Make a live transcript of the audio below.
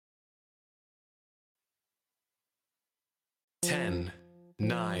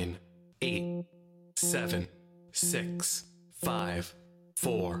9, 8, 7, 6, 5,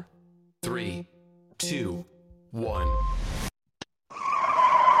 4, 3, 2, 1.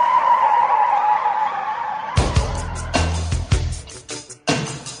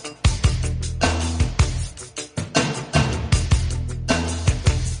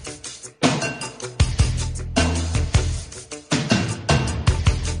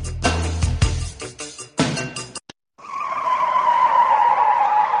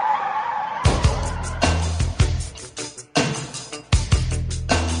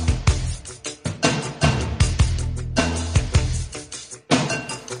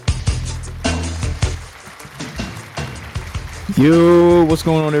 Yo, what's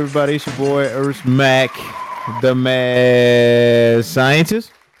going on, everybody? It's your boy Earth Mac, the mad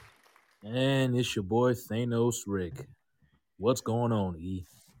scientist. And it's your boy Thanos Rick. What's going on, E?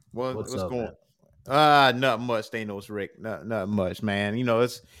 What's up, going? man? Not much, Thanos Rick. Not much, man. You know,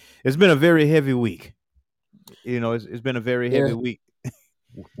 it's been a very heavy week. You know, it's been a very heavy week.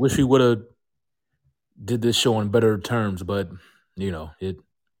 Wish we would have did this show on better terms, but you know, it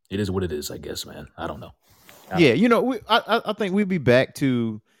is what it is, I guess, man. I don't know. You know, I think we'll be back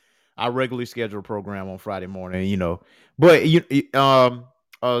to our regularly scheduled program on Friday morning. You know, but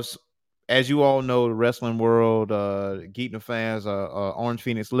as you all know, the wrestling world, Geekna fans, Orange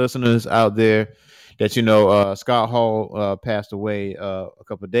Phoenix listeners out there, that you know, Scott Hall passed away a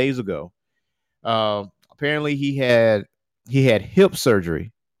couple of days ago. Apparently, he had hip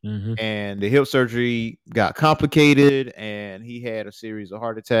surgery, and the hip surgery got complicated, and he had a series of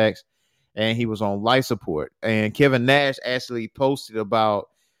heart attacks, and he was on life support. And Kevin Nash actually posted about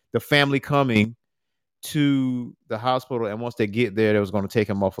the family coming to the hospital, and once they get there, they was going to take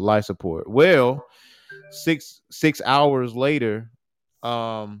him off of life support. Well, six hours later,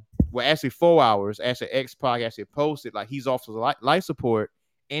 actually 4 hours, actually X-Pac actually posted like he's off of life support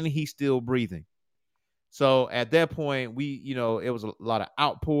and he's still breathing. So at that point, it was a lot of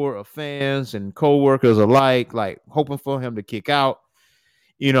outpour of fans and co-workers alike, like hoping for him to kick out,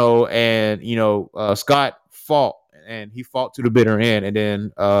 Scott fought, and he fought to the bitter end. And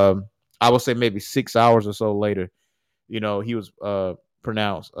then I would say maybe 6 hours or so later, he was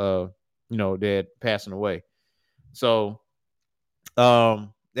pronounced, dead, passing away. So that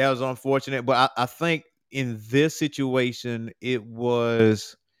was unfortunate. But I think in this situation, it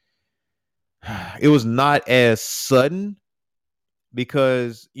was not as sudden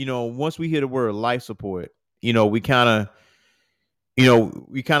because, once we hear the word life support, we kind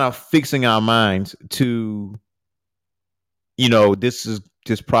of fixing our minds to, this is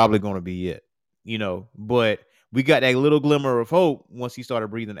just probably going to be it, but we got that little glimmer of hope once he started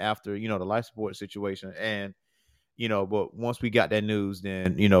breathing after, the life support situation. And, but once we got that news,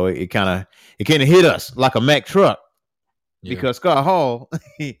 then, it kind of hit us like a Mack truck because Scott Hall,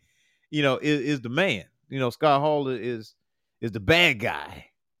 is the man. Scott Hall is the bad guy.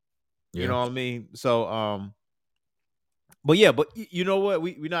 You know what I mean? So, but you know what?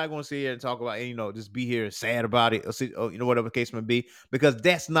 We're not going to sit here and talk about, just be here sad about it, or whatever the case may be, because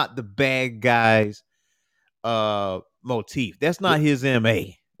that's not the bad guy's motif. That's not his MA.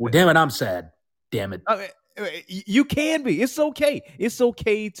 Well, damn it, I'm sad. Damn it. I mean, you can be. It's okay. It's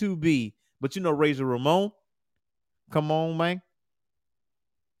okay to be. But Razor Ramon, come on, man.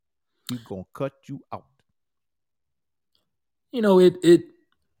 He's gonna cut you out.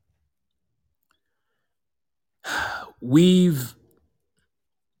 We've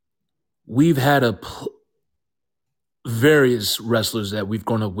had various wrestlers that we've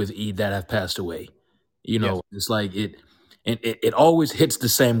gone up with that have passed away. It's like it always hits the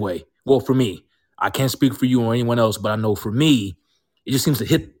same way. Well, for me, I can't speak for you or anyone else, but I know for me, it just seems to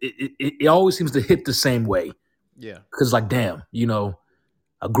hit. It always seems to hit the same way. Yeah, because like, damn,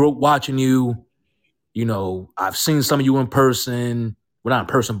 I grew up watching you. I've seen some of you in person. Well, not in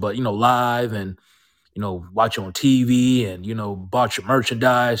person, but live, and watch you on TV, and bought your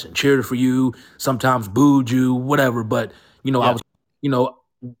merchandise and cheered for you. Sometimes booed you, whatever. But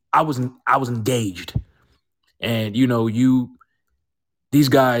I was engaged, and these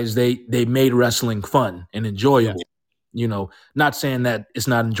guys they made wrestling fun and enjoyable. Not saying that it's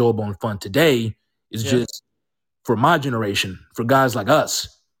not enjoyable and fun today. It's just for my generation, for guys like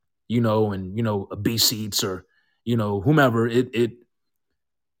us, and a B seats or whomever.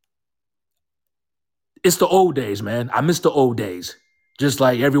 It's the old days, man. I miss the old days, just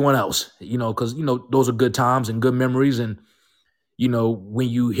like everyone else, because, those are good times and good memories. And, when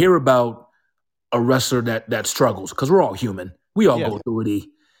you hear about a wrestler that struggles, because we're all human, we all go through it.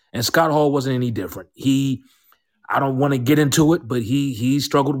 And Scott Hall wasn't any different. I don't want to get into it, but he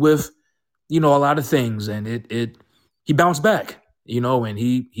struggled with, a lot of things, and he bounced back. and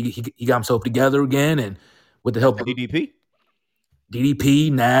he got himself together again, and with the help of DDP.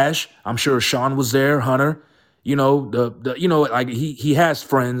 DDP, Nash, I'm sure Sean was there, Hunter. Like he has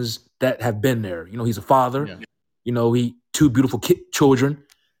friends that have been there. He's a father. Yeah. He two beautiful children.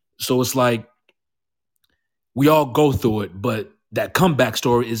 So it's like we all go through it, but that comeback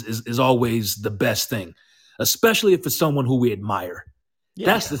story is always the best thing, especially if it's someone who we admire. Yeah.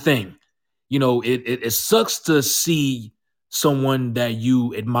 That's the thing. It sucks to see someone that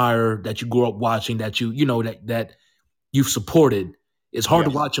you admire, that you grew up watching, that that you've supported. It's hard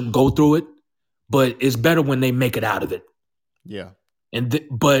to watch them go through it, but it's better when they make it out of it. Yeah.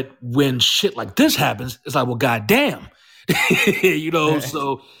 But when shit like this happens, it's like, well, goddamn,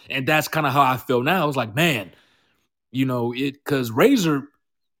 So, and that's kind of how I feel now. It's like, man, because Razor,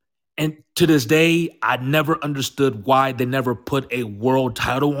 and to this day, I never understood why they never put a world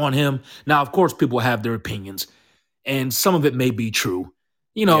title on him. Now, of course, people have their opinions, and some of it may be true.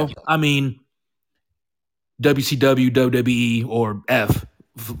 I mean, WCW, WWE, or F,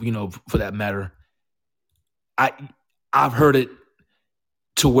 for that matter. I've heard it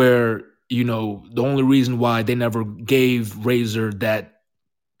to where, the only reason why they never gave Razor that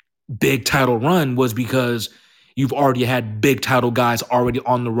big title run was because you've already had big title guys already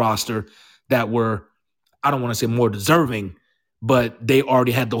on the roster that were, I don't want to say more deserving, but they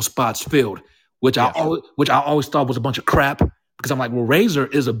already had those spots filled, which I always thought was a bunch of crap, because I'm like, well, Razor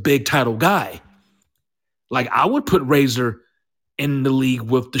is a big title guy. Like, I would put Razor in the league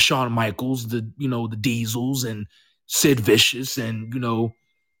with the Shawn Michaels, the Diesels, and Sid Vicious, and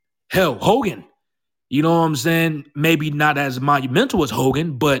hell, Hogan. You know what I'm saying? Maybe not as monumental as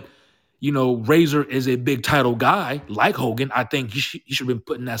Hogan, but Razor is a big title guy like Hogan. I think he should have been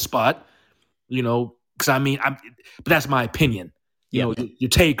put in that spot. Because but that's my opinion. Your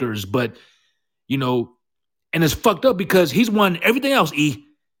takers, but and it's fucked up because he's won everything else.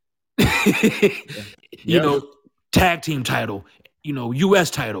 Tag team title,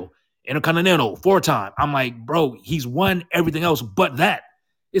 U.S. title, Intercontinental, 4-time. I'm like, bro, he's won everything else but that.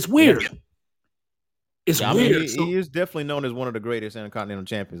 It's weird. It's weird. He is definitely known as one of the greatest Intercontinental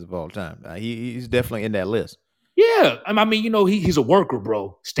champions of all time. He's definitely in that list. Yeah, I mean, he's a worker,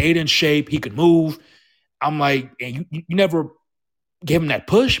 bro. Stayed in shape. He could move. I'm like, and you never gave him that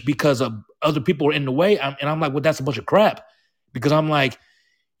push because of other people are in the way. And I'm like, well, that's a bunch of crap. Because I'm like,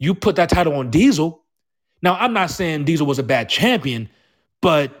 you put that title on Diesel. Now, I'm not saying Diesel was a bad champion,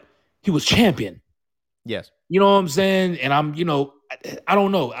 but he was champion. Yes. You know what I'm saying? And I'm, I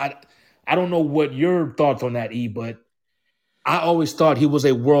don't know. I don't know what your thoughts on that, E, but I always thought he was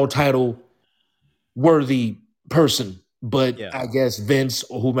a world title worthy person. But I guess Vince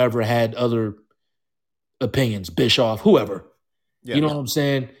or whomever had other opinions, Bischoff, whoever. Yeah. You know what I'm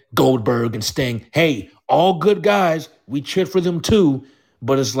saying? Goldberg and Sting. Hey, all good guys. We cheered for them too.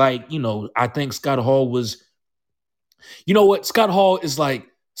 But it's like, I think Scott Hall was, you know what? Scott Hall is like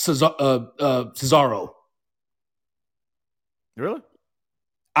Cesaro. Really?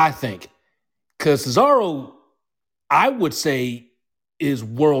 I think. Because Cesaro, I would say, is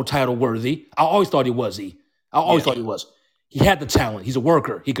world title worthy. I always thought he was. I always thought he was. He had the talent. He's a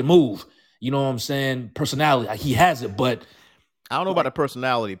worker. He can move. You know what I'm saying? Personality. He has it, but I don't know about the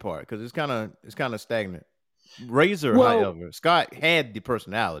personality part because it's kind of stagnant. Razor, however, Scott had the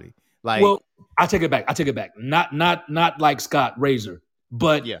personality. Like, well, I take it back. Not like Scott Razor,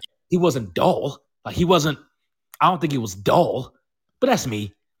 but he wasn't dull. Like, he wasn't. I don't think he was dull, but that's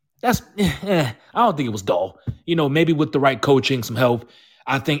me. I don't think it was dull. Maybe with the right coaching, some help,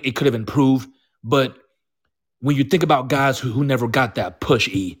 I think it could have improved. But when you think about guys who never got that push,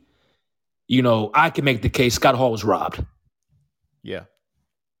 I can make the case Scott Hall was robbed. Yeah.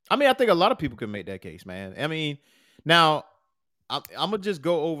 I mean, I think a lot of people can make that case, man. I mean, now I'm gonna just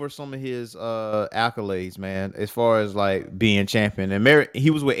go over some of his accolades, man, as far as like being champion. And he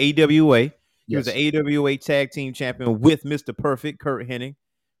was with AWA. He was an AWA tag team champion with Mr. Perfect, Kurt Hennig,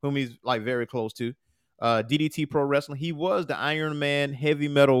 whom he's like very close to. DDT Pro Wrestling. He was the Iron Man heavy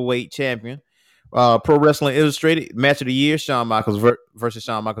metalweight champion. Pro Wrestling Illustrated match of the year: Shawn Michaels versus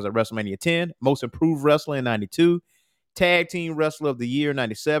Shawn Michaels at WrestleMania 10. Most Improved Wrestler in '92. Tag Team Wrestler of the Year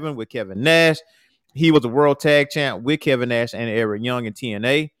 '97 with Kevin Nash. He was a World Tag Champ with Kevin Nash and Eric Young in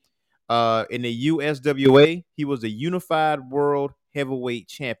TNA. In the USWA, he was the Unified World Heavyweight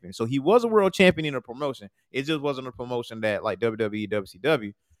Champion. So he was a world champion in a promotion. It just wasn't a promotion that like WWE,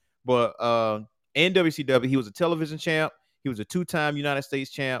 WCW. But in WCW, he was a television champ. He was a 2-time United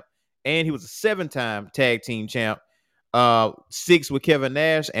States champ. And he was a 7-time tag team champ. 6 with Kevin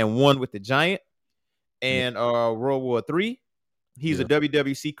Nash and 1 with the Giant. And World War III, he's a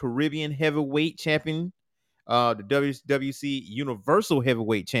WWC Caribbean Heavyweight Champion. the WWC Universal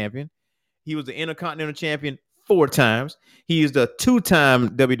Heavyweight Champion. He was the Intercontinental Champion 4 times. He is the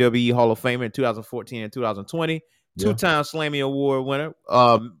 2-time WWE Hall of Famer in 2014 and 2020. Yeah. 2-time Slammy Award winner.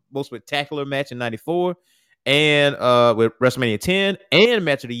 Most spectacular match in '94, and with WrestleMania 10, and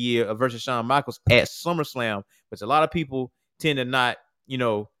match of the year versus Shawn Michaels at SummerSlam, which a lot of people tend to not,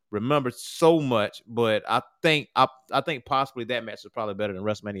 remember so much. But I think possibly that match is probably better than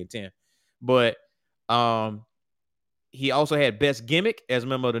WrestleMania 10. But he also had best gimmick as a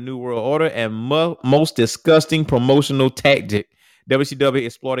member of the New World Order and most disgusting promotional tactic. WCW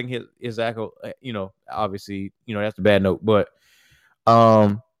exploiting his obviously, that's the bad note. But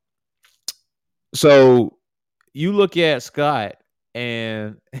so you look at Scott,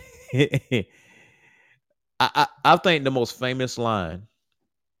 and I think the most famous line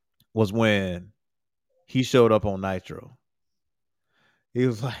was when he showed up on Nitro. He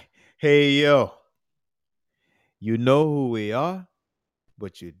was like, "Hey, yo, you know who we are,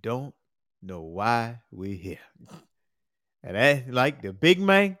 but you don't know why we're here." And that, like, the big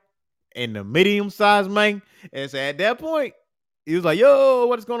man and the medium-sized man. And so at that point, he was like, "Yo,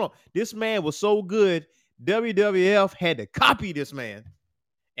 what is going on?" This man was so good, WWF had to copy this man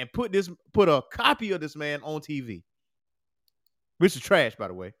and put a copy of this man on TV. Which is trash, by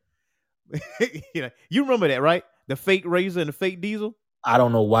the way. You remember that, right? The fake Razor and the fake Diesel. I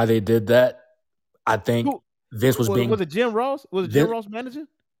don't know why they did that. I think Vince was being... Was it Jim Ross? Was it Jim Ross managing?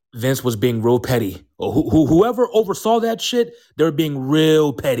 Vince was being real petty. Or whoever oversaw that shit, they were being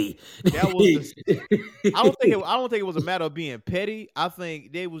real petty. That was I don't think it was a matter of being petty. I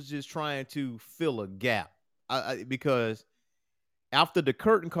think they was just trying to fill a gap. Because after the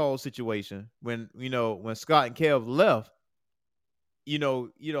curtain call situation, when Scott and Kev left, you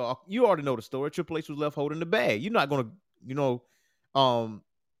already know the story. Triple H was left holding the bag. You're not gonna,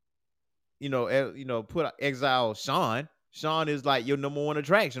 put exile Shawn. Shawn is like your number one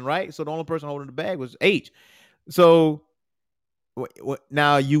attraction, right? So the only person holding the bag was H. So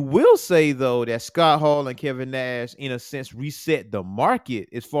now you will say, though, that Scott Hall and Kevin Nash, in a sense, reset the market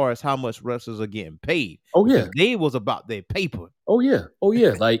as far as how much wrestlers are getting paid. Oh yeah, they was about their paper. Oh yeah.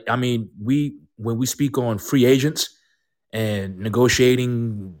 Like, I mean, when we speak on free agents and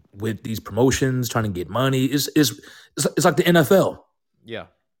negotiating with these promotions, trying to get money, it's like the NFL. Yeah,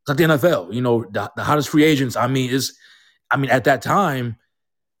 it's like the NFL. The hottest free agents. At that time,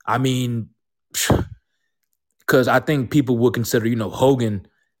 because I think people would consider, Hogan,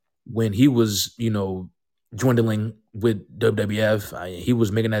 when he was, dwindling with WWF, he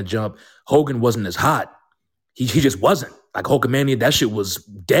was making that jump. Hogan wasn't as hot. He just wasn't. Like Hulkamania, that shit was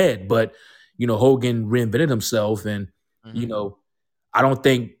dead. But, Hogan reinvented himself. And, I don't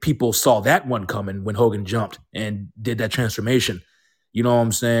think people saw that one coming when Hogan jumped and did that transformation. You know what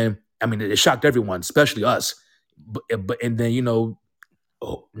I'm saying? I mean, it shocked everyone, especially us. And then,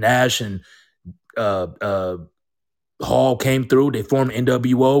 Nash and Hall came through. They formed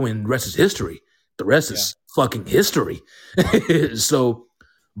NWO, and the rest is history. The rest is fucking history. So,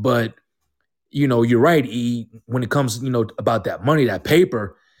 but, you're right, E, when it comes, about that money, that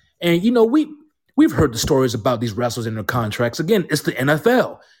paper. And, we've heard the stories about these wrestlers and their contracts. Again, it's the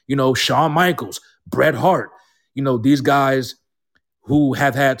NFL. Shawn Michaels, Bret Hart, these guys who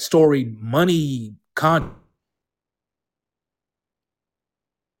have had storied money contracts.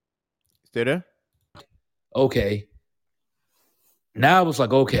 Stay there. Okay. Now it's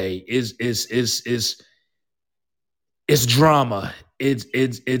like, okay, it's drama.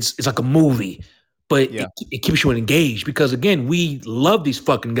 It's like a movie, but it keeps you engaged because, again, we love these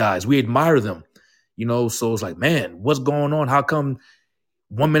fucking guys. We admire them, so it's like, man, what's going on? How come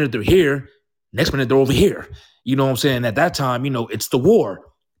 1 minute they're here, next minute they're over here? You know what I'm saying? At that time, it's the war.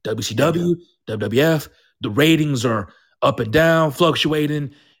 WCW, WWF, the ratings are up and down,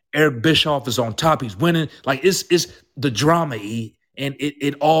 fluctuating. Eric Bischoff is on top. He's winning. Like, it's the drama, E, and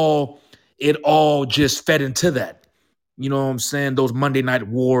it all just fed into that. You know what I'm saying? Those Monday Night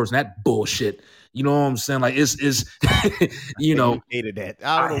Wars and that bullshit. You know what I'm saying? Like, it's you hated that.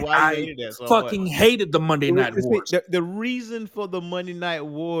 I don't know why you hated that so fucking much. Hated the Monday Night Wars. The reason for the Monday Night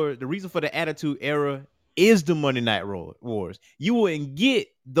War, the reason for the Attitude Era is the Monday Night Wars. You wouldn't get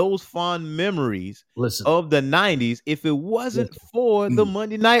those fond memories of the 90s if it wasn't for the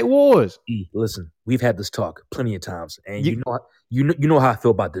Monday Night Wars. Listen, we've had this talk plenty of times, and you know how I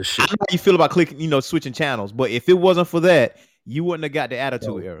feel about this shit. I know how you feel about clicking, switching channels, but if it wasn't for that, you wouldn't have got the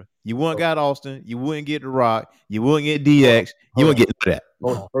Attitude Era. You wouldn't got Austin. You wouldn't get The Rock. You wouldn't get DX. You wouldn't get that.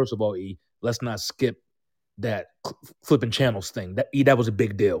 Hold on. First of all, E, let's not skip that flipping channels thing. That was a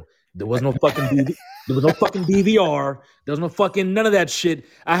big deal. There was no fucking there was no fucking DVR. There was no fucking none of that shit.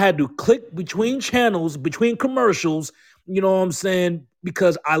 I had to click between channels, between commercials. You know what I'm saying?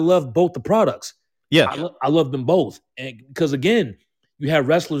 Because I love both the products. Yeah. I love them both, and because again, you have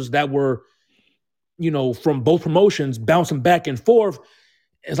wrestlers that were, from both promotions bouncing back and forth.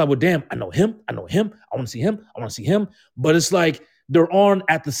 It's like, well, damn, I know him. I want to see him. I want to see him. But it's like they're on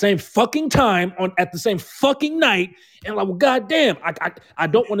at the same fucking time, on at the same fucking night. And like, well, goddamn, I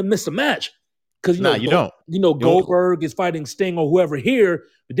don't want to miss a match. Because you don't. Goldberg is fighting Sting or whoever here,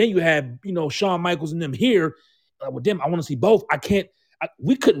 but then you have, Shawn Michaels and them here. Like, well, damn, I want to see both.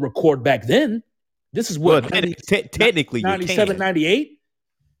 We couldn't record back then. This is what, technically 97, 98?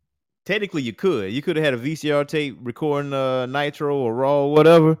 Technically, you could. You could have had a VCR tape recording Nitro or Raw or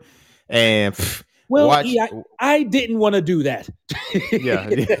whatever, and watch. I didn't want to do that. Yeah,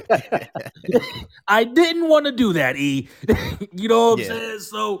 I didn't want to do that. You know what I'm saying?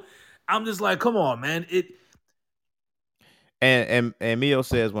 So I'm just like, come on, man. And Mio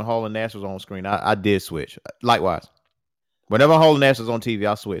says when Hall and Nash was on screen, I did switch. Likewise, whenever Hall and Nash was on TV,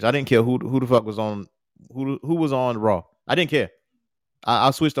 I switched. I didn't care who the fuck was on who was on Raw. I didn't care.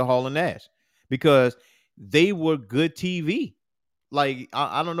 I switched to Hall and Nash because they were good TV. Like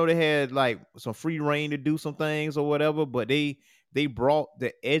I don't know, they had like some free reign to do some things or whatever, but they brought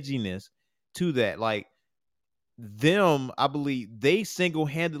the edginess to that. Like them, I believe they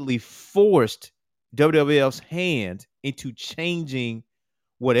single-handedly forced WWF's hand into changing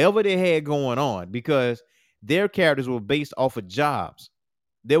whatever they had going on because their characters were based off of jobs.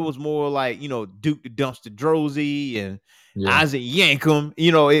 There was more like, Duke the Dumpster Drozy and Isaac Yankum.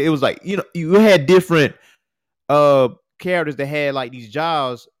 It was like, you had different characters that had like these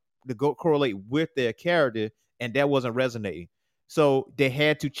jobs to go correlate with their character, and that wasn't resonating. So they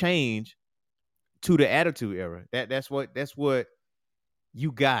had to change to the Attitude Era. That's what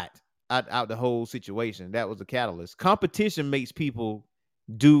you got out the whole situation. That was the catalyst. Competition makes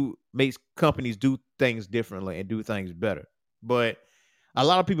companies do things differently and do things better. But a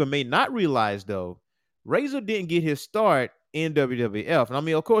lot of people may not realize, though, Razor didn't get his start in WWF. And I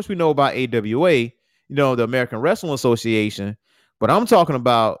mean, of course, we know about AWA, the American Wrestling Association, but I'm talking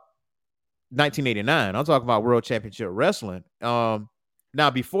about 1989. I'm talking about World Championship Wrestling. Now,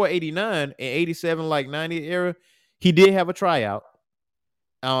 before 89 and 87, like 90 era, he did have a tryout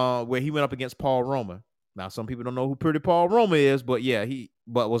where he went up against Paul Roma. Now, some people don't know who Pretty Paul Roma is, but yeah, he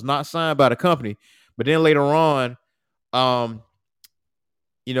was not signed by the company. But then later on,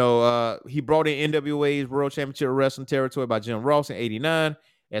 he brought in NWA's World Championship Wrestling territory by Jim Ross in 89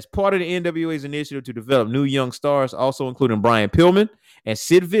 as part of the NWA's initiative to develop new young stars, also including Brian Pillman and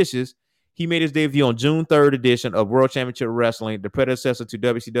Sid Vicious. He made his debut on June 3rd edition of World Championship Wrestling, the predecessor to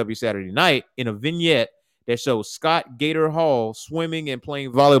WCW Saturday Night, in a vignette that shows Scott Gator Hall swimming and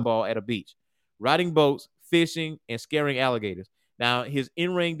playing volleyball at a beach, riding boats, fishing, and scaring alligators. Now, his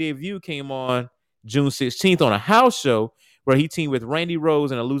in-ring debut came on June 16th on a house show where he teamed with Randy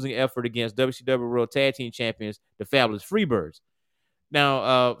Rose in a losing effort against WCW World Tag Team Champions, the Fabulous Freebirds.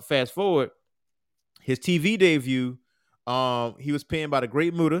 Now, fast forward, his TV debut, he was pinned by the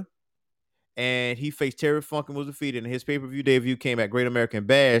Great Muta, and he faced Terry Funk and was defeated. And his pay-per-view debut came at Great American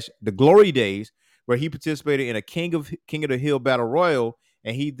Bash, the Glory Days, where he participated in a King of the Hill Battle Royal,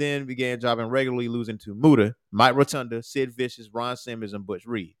 and he then began jobbing regularly, losing to Muta, Mike Rotunda, Sid Vicious, Ron Simmons, and Butch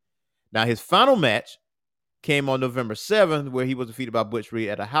Reed. Now, his final match came on November 7th, where he was defeated by Butch Reed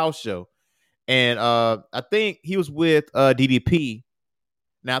at a house show. And I think he was with DDP.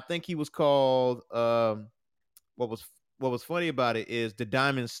 Now, I think he was called, what was funny about it is the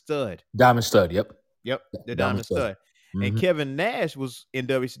Diamond Stud. Diamond Stud, yep. Yep, the Diamond Stud. Mm-hmm. And Kevin Nash was in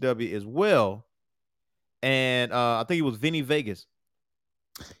WCW as well. And I think it was Vinny Vegas.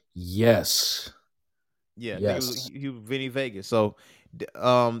 Yes. Yeah, yes. He was Vinny Vegas. So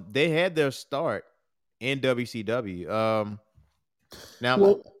they had their start in WCW. Now,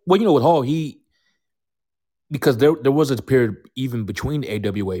 with Hall, because there was a period even between the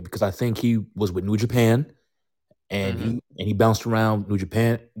AWA, because I think he was with New Japan, and he bounced around New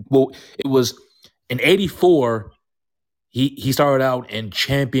Japan. Well, it was in '84. He started out in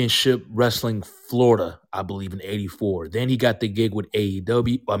Championship Wrestling Florida, I believe, in '84. Then he got the gig with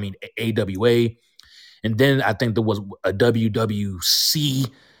AWA, and then I think there was a WWC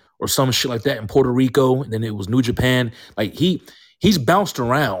or some shit like that in Puerto Rico, and then it was New Japan. Like he's bounced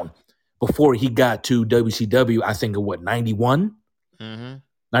around before he got to WCW. I think of 91,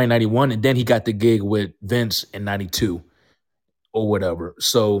 1991, and then he got the gig with Vince in '92 or whatever.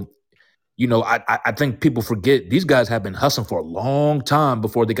 So. I think people forget these guys have been hustling for a long time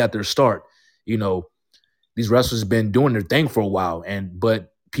before they got their start. These wrestlers have been doing their thing for a while,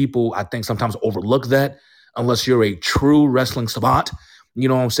 but people, I think, sometimes overlook that unless you're a true wrestling savant. You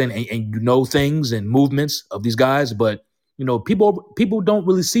know what I'm saying? And you know things and movements of these guys, but people don't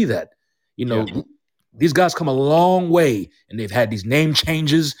really see that. You know, these guys come a long way, and they've had these name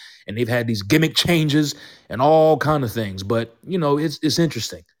changes, and they've had these gimmick changes, and all kind of things. But it's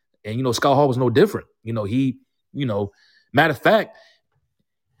interesting, and Scott Hall was no different. Matter of fact,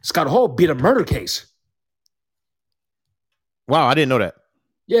 Scott Hall beat a murder case. Wow, I didn't know that.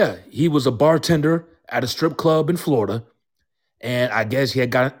 Yeah, he was a bartender at a strip club in Florida, and I guess he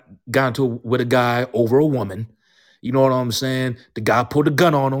had got into with a guy over a woman. You know what I'm saying? The guy pulled a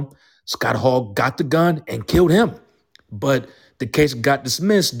gun on him. Scott Hall got the gun and killed him. But the case got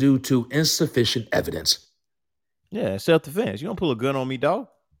dismissed due to insufficient evidence. Yeah, self-defense. You don't pull a gun on me, dog.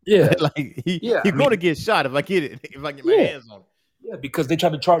 Yeah. Like he's going to get shot if I get my hands on him. Yeah, because they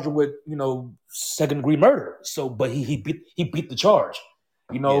tried to charge him with, second-degree murder. So, but he beat the charge.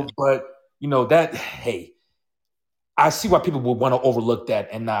 But that, hey, I see why people would want to overlook that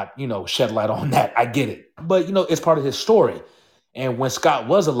and not, shed light on that. I get it. But, it's part of his story. And when Scott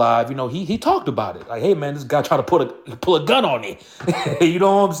was alive, he talked about it. Like, hey, man, this guy tried to pull a gun on me. You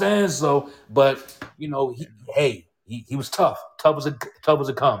know what I'm saying? So, but, he was tough. Tough as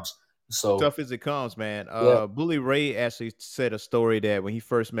it comes. So tough as it comes, man. Yeah. Bully Ray actually said a story that when he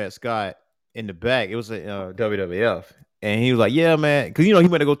first met Scott in the back, it was at WWF. And he was like, yeah, man. Because, he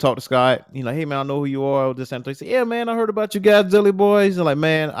went to go talk to Scott. He's like, hey, man, I know who you are. This and that. He said, yeah, man, I heard about you guys, Dilly Boys. And like,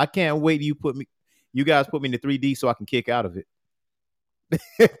 man, I can't wait you guys put me in the 3D so I can kick out of it.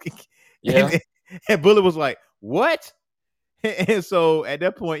 Yeah. And Bully was like, what? And so at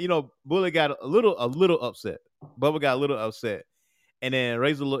that point, Bully got a little upset. Bubba got a little upset. And then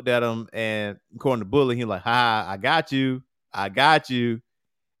Razor looked at him, and according to Bully, he was like, "Ha, I got you.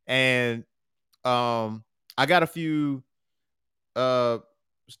 And I got a few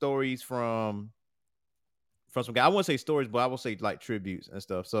stories from some guy. I wouldn't say stories, but I will say like tributes and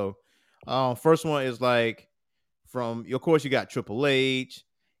stuff. So first one is like from, of course, you got Triple H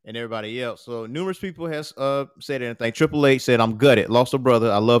and everybody else. So numerous people has said anything. Triple H said, I'm gutted. Lost a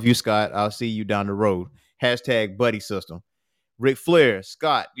brother. I love you, Scott. I'll see you down the road. # buddy system. Ric Flair,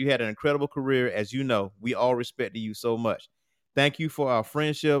 Scott, you had an incredible career. As you know, we all respected you so much. Thank you for our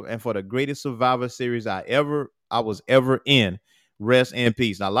friendship and for the greatest Survivor Series I was ever in. Rest in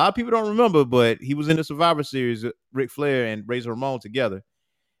peace. Now, a lot of people don't remember, but he was in the Survivor Series, Ric Flair and Razor Ramon together.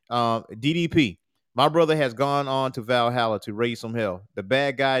 DDP, my brother has gone on to Valhalla to raise some hell. The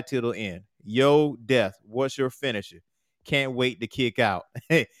bad guy till the end. Yo, Death, what's your finisher? Can't wait to kick out.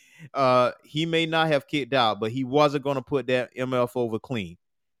 He may not have kicked out, but he wasn't going to put that MF over clean.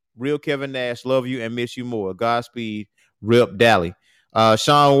 Real Kevin Nash, love you and miss you more. Godspeed, Rip Dally.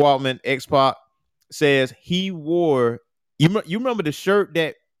 Sean Waltman, X-Pac, says he wore, you remember the shirt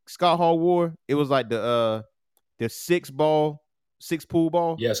that Scott Hall wore? It was like the six pool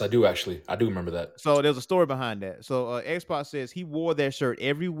ball. Yes, I do actually. I do remember that. So there's a story behind that. So X-Pac says he wore that shirt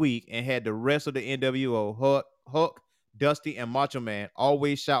every week and had the rest of the NWO, Huck, Dusty, and Macho Man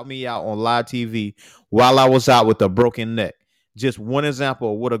always shout me out on live TV while I was out with a broken neck. Just one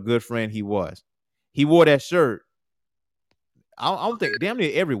example of what a good friend he was. He wore that shirt, I don't think, damn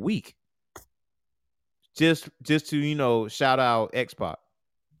near every week. Just to, shout out X-Pac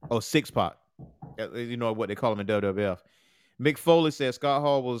or Six-Pac. You know what they call him in WWF. Mick Foley says Scott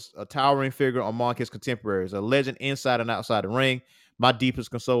Hall was a towering figure among his contemporaries, a legend inside and outside the ring. My deepest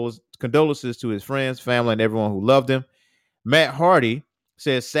condolences to his friends, family, and everyone who loved him. Matt Hardy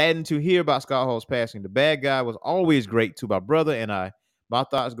says, saddened to hear about Scott Hall's passing. The bad guy was always great to my brother and I. My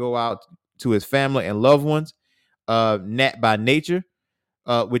thoughts go out to his family and loved ones. Nat by Nature,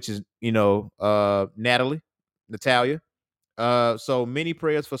 which is, Natalia. So many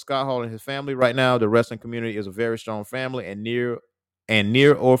prayers for Scott Hall and his family right now. The wrestling community is a very strong family and near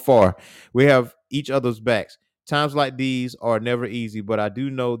or far. We have each other's backs. Times like these are never easy, but I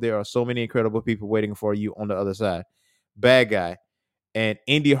do know there are so many incredible people waiting for you on the other side. Bad guy. And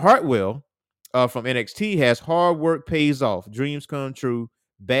Indy Hartwell from NXT has hard work pays off. Dreams come true.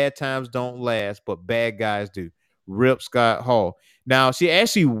 Bad times don't last, but bad guys do. Rip Scott Hall. Now, she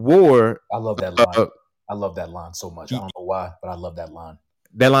actually wore... I love that line. I love that line so much. I don't know why, but I love that line.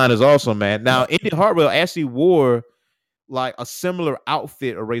 That line is awesome, man. Now, Indy Hartwell actually wore like a similar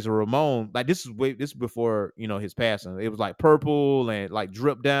outfit of Razor Ramon. Like this is before, his passing. It was like purple and like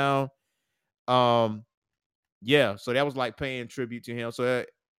drip down. Yeah, so that was like paying tribute to him. So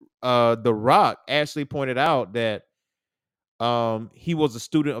The Rock actually pointed out that he was a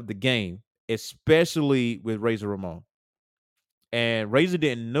student of the game, especially with Razor Ramon. And Razor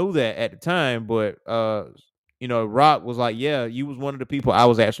didn't know that at the time, but Rock was like, yeah, you was one of the people I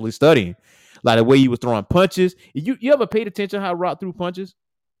was actually studying. Like the way you was throwing punches. You ever paid attention how Rock threw punches?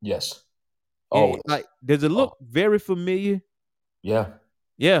 Yes. And Oh, like, does it look very familiar? yeah.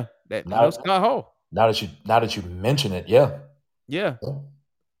 Yeah, that's Scott Hall. Now that you mention it, yeah. Yeah,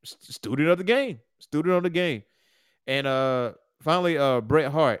 student of the game. And finally,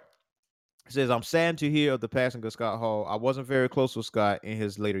 Bret Hart says, I'm saddened to hear of the passing of Scott Hall. I wasn't very close with Scott in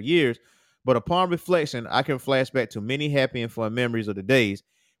his later years, but upon reflection, I can flash back to many happy and fun memories of the days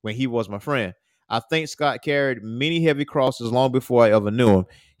when he was my friend. I think Scott carried many heavy crosses long before I ever knew him.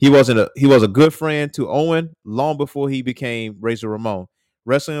 He was a good friend to Owen long before he became Razor Ramon.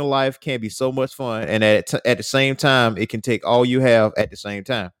 Wrestling in life can be so much fun, and at the same time, it can take all you have at the same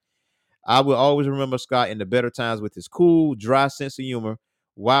time. I will always remember Scott in the better times with his cool, dry sense of humor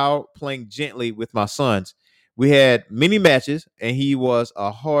while playing gently with my sons. We had many matches, and he was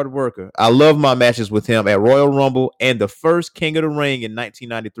a hard worker. I love my matches with him at Royal Rumble and the first King of the Ring in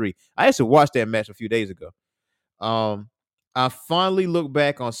 1993. I actually watched that match a few days ago. Um, I finally look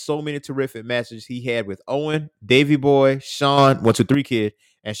back on so many terrific matches he had with Owen, Davey Boy, Shawn, 1, 2, 3 Kid,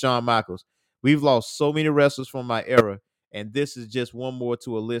 and Shawn Michaels. We've lost so many wrestlers from my era, and this is just one more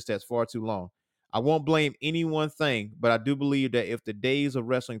to a list that's far too long. I won't blame any one thing, but I do believe that if the days of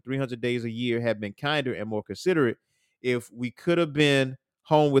wrestling 300 days a year had been kinder and more considerate, if we could have been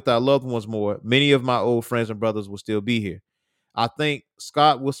home with our loved ones more, many of my old friends and brothers would still be here. I think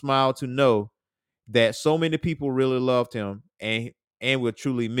Scott will smile to know that so many people really loved him and will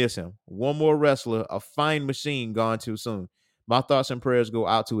truly miss him. One more wrestler, a fine machine gone too soon. My thoughts and prayers go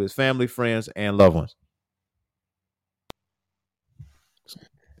out to his family, friends, and loved ones.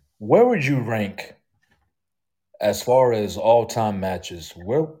 Where would you rank as far as all time matches?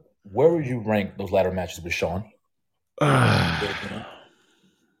 Where would you rank those ladder matches with Shawn?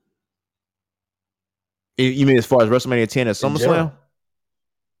 You mean as far as WrestleMania 10 at In SummerSlam? general,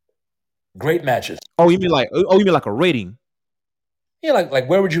 great matches. You mean like a rating? Yeah, like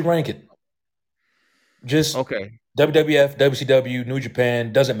where would you rank it? Just Okay. WWF, WCW, New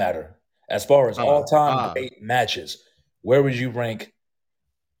Japan, doesn't matter. As far as all time great matches, where would you rank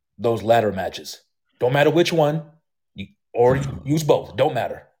those ladder matches? Don't matter which one, or use both. Don't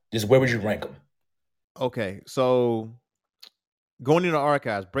matter. Just where would you rank them? Okay, so going into the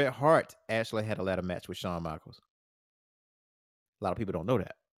archives, Bret Hart actually had a ladder match with Shawn Michaels. A lot of people don't know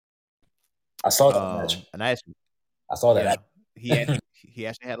that. I saw that match. And I saw that. Yeah, he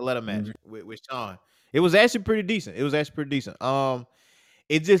actually had a ladder match with Shawn. It was actually pretty decent. It's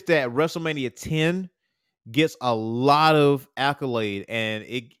just that WrestleMania 10 gets a lot of accolade, and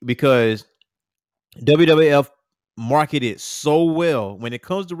because WWF marketed so well when it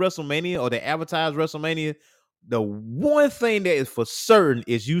comes to WrestleMania, or they advertise WrestleMania. The one thing that is for certain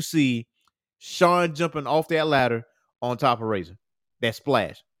is you see Shawn jumping off that ladder on top of Razor. That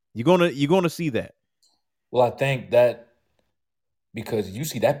splash. You're gonna see that. Well, I think that because you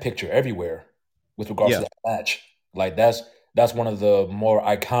see that picture everywhere with regards to that match. Like that's one of the more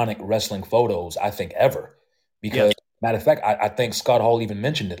iconic wrestling photos I think ever. Because matter of fact, I think Scott Hall even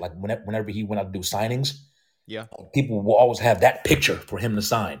mentioned it. Like whenever he went out to do signings, people will always have that picture for him to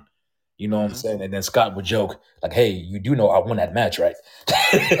sign. You know what I'm saying? And then Scott would joke, like, hey, you do know I won that match, right?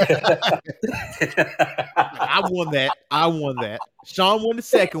 I won that. Shawn won the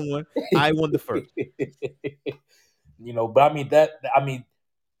second one. I won the first. But I mean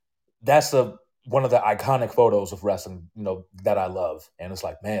that's one of the iconic photos of wrestling, that I love. And it's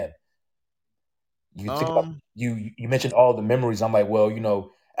like, man, you think about you mentioned all the memories. I'm like, well,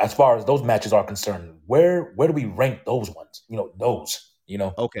 as far as those matches are concerned, where do we rank those ones?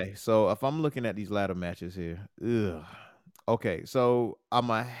 Okay, so if I'm looking at these ladder matches here, okay, so I'm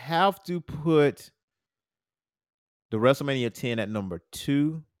gonna have to put the WrestleMania 10 at number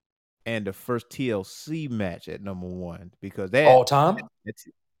 2 and the first TLC match at number 1 because that all time.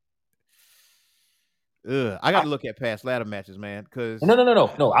 I got to look at past ladder matches, man. Because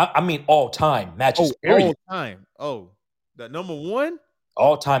no. I mean all time matches. Period. All time. The number 1.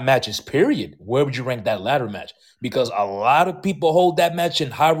 All time matches. Period. Where would you rank that ladder match? Because a lot of people hold that match in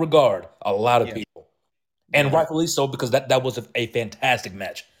high regard. A lot of people, and rightfully so, because that was a fantastic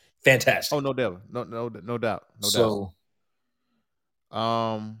match. Fantastic. Oh, no doubt. No doubt.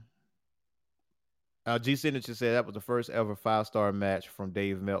 G Signature said that was the first ever 5-star match from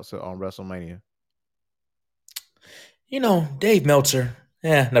Dave Meltzer on WrestleMania. Dave Meltzer.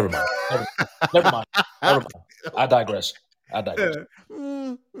 Yeah, never mind. Never mind. I digress. I digress.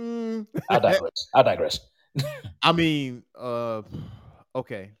 I mean,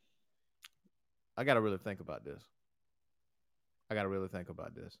 okay. I gotta really think about this.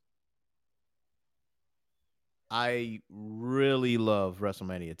 I really love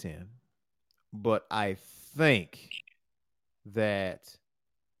WrestleMania 10, but I think that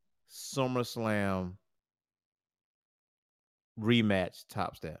SummerSlam rematch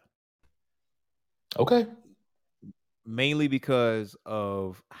tops that. Okay. Mainly because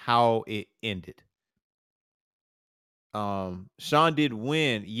of how it ended. Sean did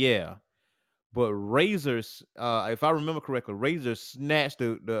win, yeah, but Razor's, if I remember correctly, Razor snatched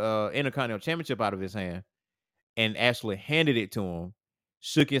the Intercontinental Championship out of his hand and actually handed it to him,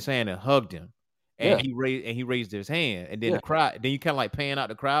 shook his hand and hugged him, and Yeah. he raised his hand, and then Yeah. the crowd, then you kind of like pan out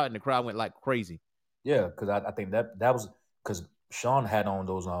the crowd, and the crowd went like crazy. Yeah, because I think that was because Sean had on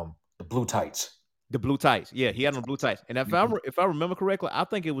those the blue tights. The blue tights, yeah, he had on blue tights, and Mhm. if I remember correctly, I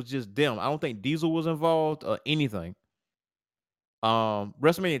think it was just them. I don't think Diesel was involved or anything.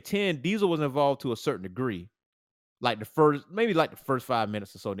 WrestleMania 10, Diesel was involved to a certain degree. Like the first 5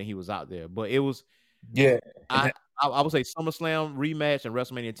 minutes or so, then he was out there. But it was Yeah, and then, I would say SummerSlam rematch and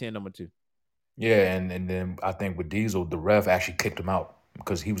WrestleMania 10 number 2. yeah, and then I think with Diesel, the ref actually kicked him out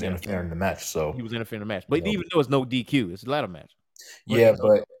because he was Yeah, interfering in the match. So he was interfering in the match. you But know, even though it's no DQ, it's a ladder match.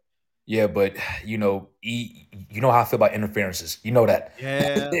 But yeah, but you know how I feel about interferences. You know that.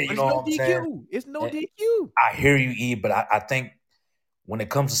 yeah, but You it's know no what I'm saying? DQ. It's no And DQ. I hear you, E, but I think when it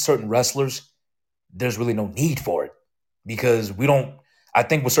comes to certain wrestlers, there's really no need for it because we don't. I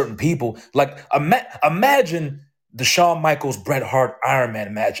think with certain people, like imagine the Shawn Michaels Bret Hart Iron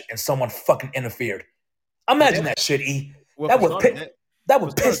Man match, and someone fucking interfered. Well, Imagine that shit, E. well, That would that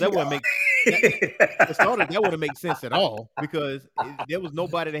would piss me that wouldn't off. make that for starters, that wouldn't make sense at all because there was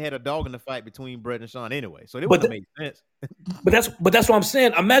nobody that had a dog in the fight between Bret and Shawn anyway, so it but wouldn't th- have made sense. but that's what I'm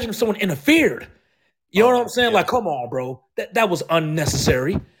saying. Imagine if someone interfered. You know what Oh I'm saying? yeah, Like, come on, bro. That was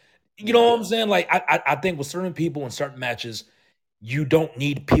unnecessary. You know yeah, what I'm saying? Like, I think with certain people in certain matches, you don't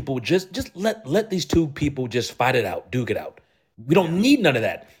need people. Just let these two people just fight it out, duke it out. We yeah, don't need none of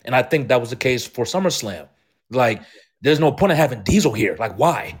that. And I think that was the case for SummerSlam. Like, there's no point of having Diesel here. Like,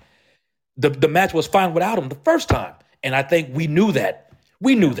 why? The match was fine without him the first time, and I think we knew that.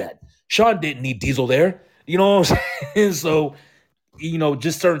 We knew yeah, that. Sean didn't need Diesel there. You know what I'm saying? So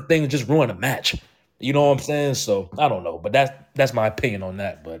just certain things just ruin a match. You know what I'm saying? So I don't know, but that's my opinion on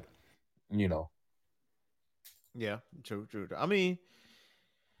that. But you know, yeah. True, true. I mean,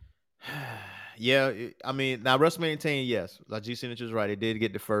 yeah. I mean, now WrestleMania 10, yes, like G Signature's right. It did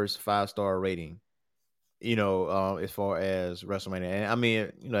get the first 5-star rating. As far as WrestleMania, and I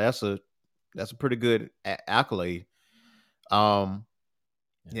mean, that's a pretty good accolade. Um,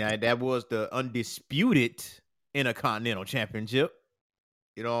 yeah, that was the undisputed Intercontinental Championship.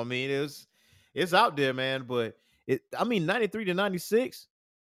 You know what I mean? It's out there, man. But I mean, 93 to 96,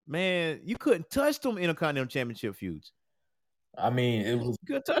 man, you couldn't touch them Intercontinental Championship feuds. I mean, it was You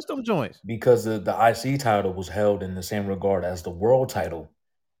couldn't touch them joints. because the IC title was held in the same regard as the world title.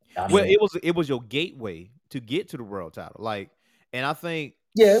 I Well, mean, it was your gateway to get to the world title. Like, and I think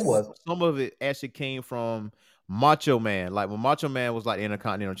yeah, it was. some of it actually came from Macho Man. Like when Macho Man was like the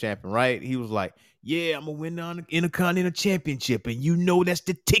Intercontinental Champion, right? He was like, "Yeah, I'm gonna win the Intercontinental Championship, and that's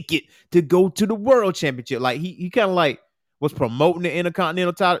the ticket to go to the World Championship." Like he kind of like was promoting the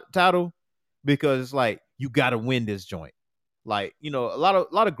Intercontinental title because it's like you got to win this joint. Like a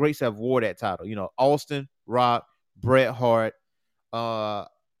lot of greats have wore that title. Austin, Rock, Bret Hart, uh,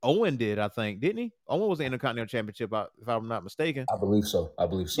 Owen did, I think, didn't he? Owen was the Intercontinental Championship, if I'm not mistaken. I believe so. I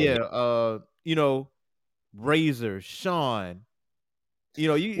believe so. Yeah, Yeah. Razor, Sean.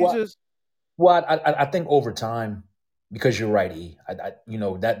 You Well, just I think over time, because you're right, E.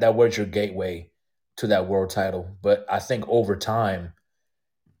 That was your gateway to that world title. But I think over time,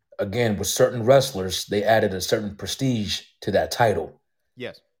 again, with certain wrestlers, they added a certain prestige to that title.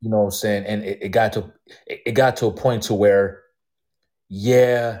 yes, You know what I'm saying? And it got to a point to where,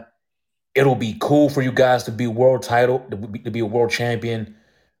 yeah, it'll be cool for you guys to be world title, to be a world champion,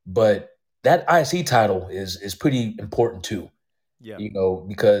 but that IC title is pretty important too. yeah,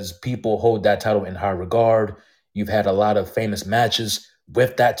 Because people hold that title in high regard. You've had a lot of famous matches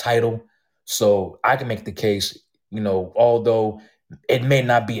with that title. So I can make the case, although it may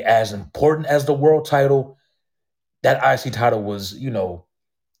not be as important as the world title, that IC title was,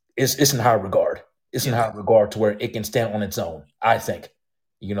 it's in high regard. It's in yes, high regard to where it can stand on its own, I think.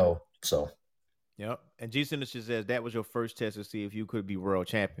 So yep. And G Sinister says that was your first test to see if you could be world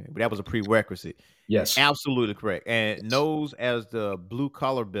champion, but that was a prerequisite. yes. Absolutely correct. And Yes. knows as the blue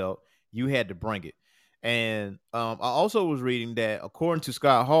collar belt, you had to bring it. And I also was reading that according to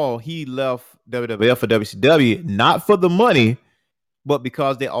Scott Hall, he left WWF for WCW not for the money, but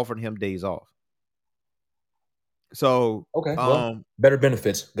because they offered him days off. So, Okay, well, better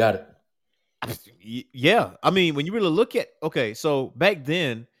benefits. Got it. Yeah, I mean, when you really look at, okay, so back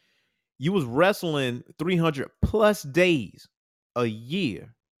then you was wrestling 300 plus days a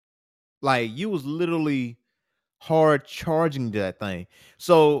year. Like you was literally hard charging that thing.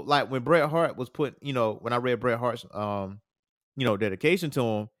 So like when Bret Hart was put, when I read Bret Hart's dedication to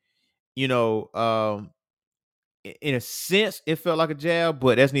him, you know, in a sense it felt like a jab,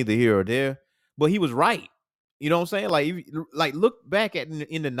 but that's neither here or there. But he was right. You know what I'm saying? Like, like look back at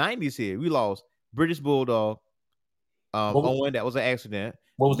in the 90s here. We lost British Bulldog, What was, Owen, that was an accident.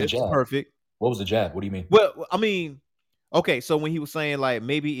 what was the Mr. jab? Perfect. What was the jab? What do you mean? Well, I mean, okay, so when he was saying like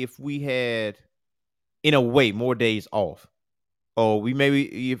maybe if we had in a way more days off, or we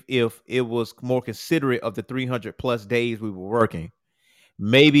maybe if it was more considerate of the 300 plus days we were working,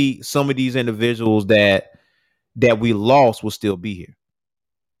 maybe some of these individuals that we lost will still be here,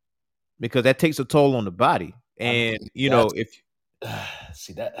 because that takes a toll on the body. I mean, And that's if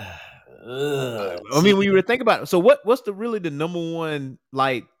see that. I mean, See, when you think about it, so what's the really the number one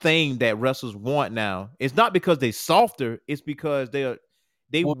like thing that wrestlers want now? It's not because they softer, it's because they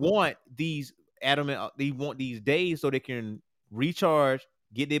well, want these adamant, they want these days so they can recharge,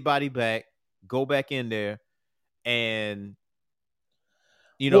 get their body back, go back in there, and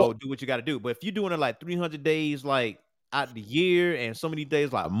well, do what you got to do. But if you're doing it like 300 days, like out the year, and so many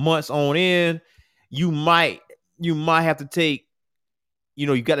days, like months on end, you might have to take,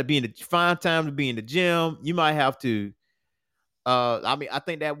 you got to be in the find time to be in the gym. You might have to. I mean, I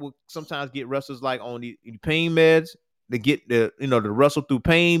think that will sometimes get wrestlers like on the pain meds to get to wrestle through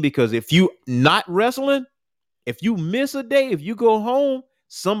pain, because if you not wrestling, if you miss a day, if you go home,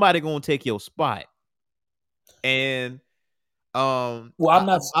 somebody gonna take your spot. And well,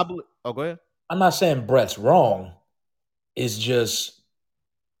 I believe. Oh, go ahead. I'm not saying Brett's wrong. It's just,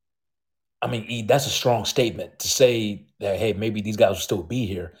 I mean, that's a strong statement to say that. Hey, maybe these guys will still be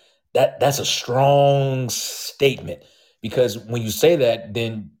here. That's a strong statement, because when you say that,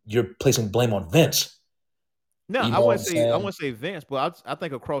 then you're placing blame on Vince. No, You I know what wouldn't I'm say saying? Vince, but I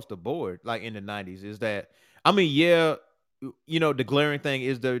think across the board, like in the 90s, is that, I mean, yeah, the glaring thing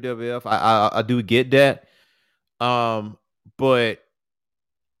is WWF. I do get that. But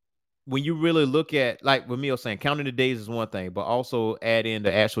when you really look at, like what Mio saying, counting the days is one thing, but also add in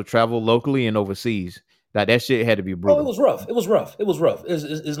the actual travel locally and overseas. That shit had to be Oh, it brutal. was rough. It was rough. It was rough.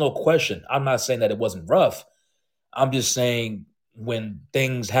 There's no question. I'm not saying that it wasn't rough. I'm just saying when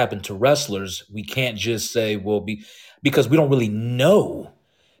things happen to wrestlers, we can't just say, well, because we don't really know.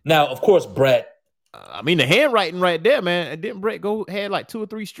 Now, of course, Brett. I mean, the handwriting right there, man. Didn't Brett go had like 2 or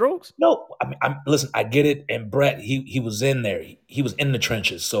 3 strokes? No, I mean, listen. I get it. And Brett, he was in there. He was in the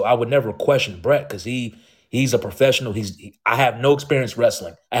trenches. So I would never question Brett, because he's a professional. I have no experience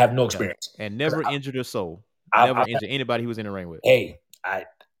wrestling. I have no Yeah, experience. and 'Cause never injured a soul. Never I, injured anybody he was in the ring with. hey, I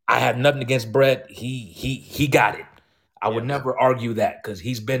have nothing against Brett. He got it. I would Yeah. never argue that, because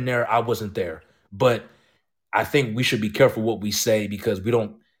he's been there. I wasn't there, but I think we should be careful what we say, because we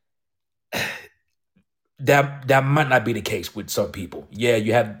don't. That might not be the case with some people. Yeah,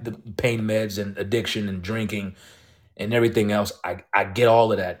 you have the pain meds and addiction and drinking and everything else. I get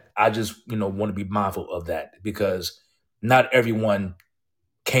all of that. I just want to be mindful of that, because not everyone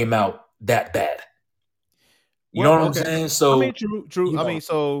came out that bad. You know Well, what I'm okay. saying? I So mean, true. you I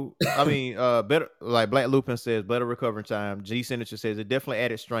know, mean, better, like Black Lupin says, better recovering time. G Signature says it definitely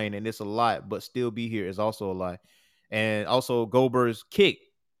added strain, and it's a lot, but still be here is also a lot. And also Goldberg's kick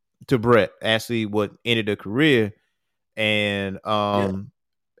to Brett actually what ended the career, and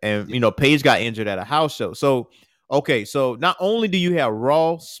yeah. Paige got injured at a house show. So okay, so not only do you have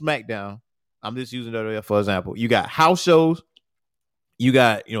Raw, SmackDown, I'm just using that for example. You got house shows, you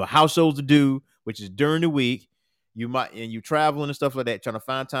got house shows to do, which is during the week. You might and you traveling and stuff like that, trying to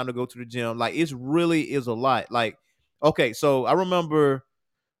find time to go to the gym. Like it's really is a lot. Like, okay, so I remember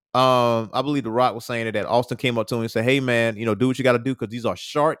I believe The Rock was saying that Austin came up to him and said, hey man, do what you gotta do, because these are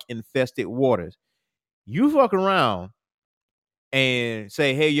shark infested waters. You fuck around and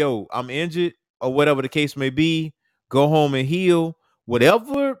say, hey yo, I'm injured, or whatever the case may be, go home and heal.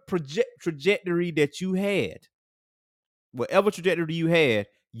 Whatever trajectory that you had, whatever trajectory you had,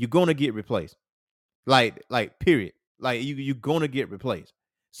 you're gonna get replaced. Like period. Like you're gonna get replaced.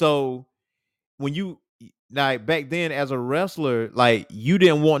 So when you like back then as a wrestler, like you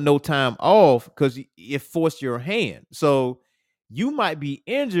didn't want no time off because it forced your hand. So you might be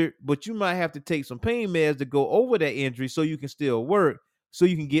injured, but you might have to take some pain meds to go over that injury so you can still work, so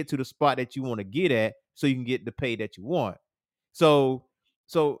you can get to the spot that you want to get at, so you can get the pay that you want. So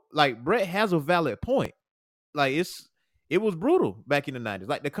like Brett has a valid point. Like it was brutal back in the 90s.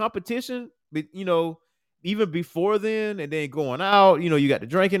 Like the competition, even before then, and then going out, you got the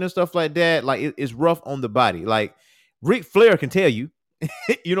drinking and stuff like that. Like it's rough on the body. Like Ric Flair can tell you,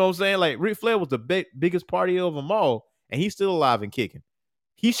 you know what I'm saying? Like Ric Flair was the biggest party of them all, and he's still alive and kicking.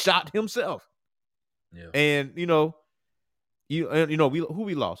 He shot himself, Yeah. and we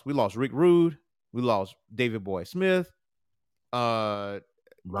lost. We lost Rick Rude. We lost David Boy Smith. Roddy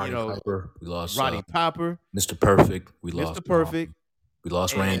Piper. We lost Roddy Piper. Mr. Perfect. We lost Mr. Perfect. We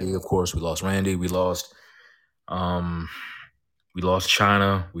lost Randy, of course. We lost Randy. We lost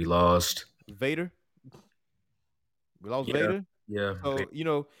China. We lost Vader. We lost Vader. Yeah. So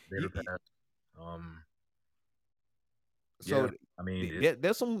Vader passed. So yeah, I mean,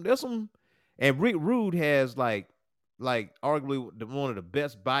 there's some, and Rick Rude has like arguably one of the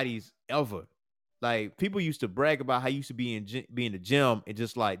best bodies ever. Like people used to brag about how he used to be in the gym and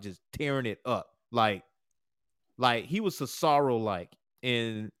just tearing it up. Like he was Cesaro like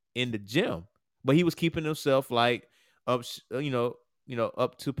in the gym, but he was keeping himself like up,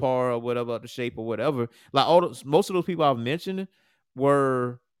 up to par or whatever, up to shape or whatever. Like most of those people I've mentioned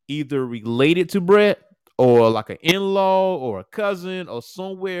were either related to Brett or like an in-law or a cousin or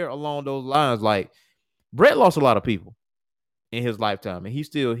somewhere along those lines. Like Brett lost a lot of people in his lifetime, and he's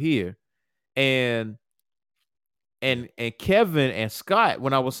still here. And Kevin and Scott,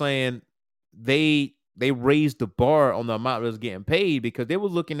 when I was saying they raised the bar on the amount that was getting paid because they were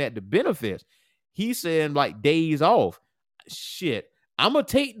looking at the benefits. He said like days off. Shit, I'm gonna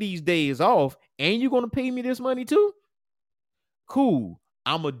take these days off, and you're gonna pay me this money too? Cool,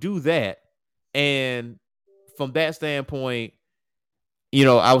 I'm gonna do that. And from that standpoint,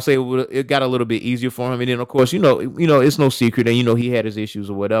 I would say it got a little bit easier for him. And then, of course, it's no secret that he had his issues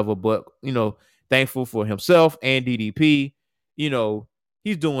or whatever. But thankful for himself and DDP.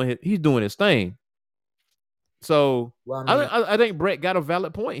 He's doing his thing. So I think Brett got a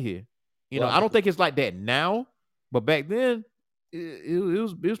valid point here. I don't think it's like that now, but back then it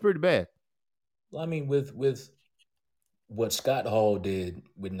was pretty bad. Well, I mean, with what Scott Hall did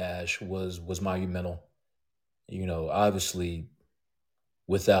with Nash was monumental. Obviously,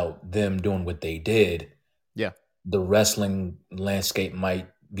 without them doing what they did, yeah, the wrestling landscape might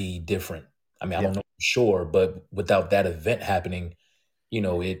be different. I mean, I don't know for sure, but without that event happening,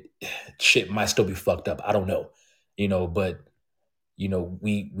 shit might still be fucked up. I don't know, but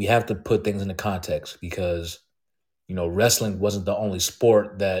we have to put things into context because wrestling wasn't the only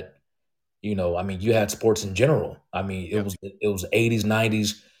sport that I mean, you had sports in general. I mean, it was 80s,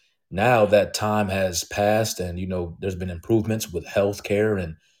 90s. Now that time has passed, and there's been improvements with healthcare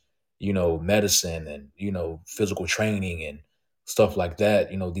and medicine and physical training and stuff like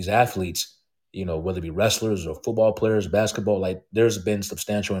that. These athletes, whether it be wrestlers or football players, basketball, like there's been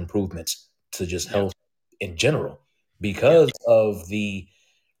substantial improvements to just health in general because of the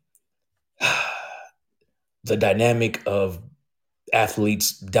dynamic of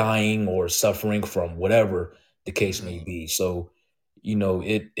athletes dying or suffering from whatever the case may be. So,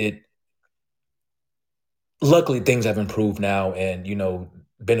 it luckily things have improved now, and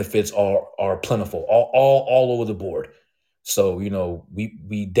benefits are plentiful all over the board. So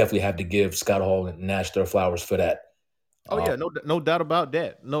we definitely have to give Scott Hall and Nash their flowers for that. Oh yeah, no doubt about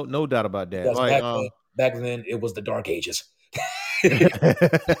that. No doubt about that. Like back then it was the dark ages.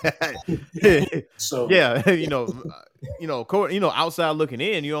 So yeah, outside looking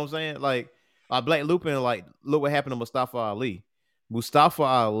in, you know what I'm saying? Like Black Lupin, like look what happened to Mustafa Ali. Mustafa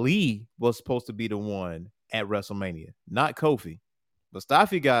Ali was supposed to be the one at WrestleMania, not Kofi.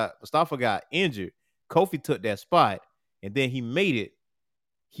 Mustafa got injured. Kofi took that spot, and then he made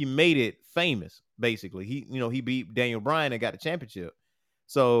it famous. Basically, he beat Daniel Bryan and got the championship.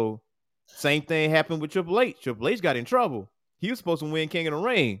 So same thing happened with Triple H. Triple H got in trouble. He was supposed to win King of the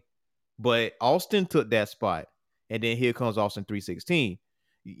Ring, but Austin took that spot, and then here comes Austin 316.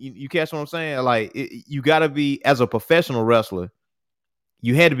 You catch what I'm saying? Like you got to be, as a professional wrestler,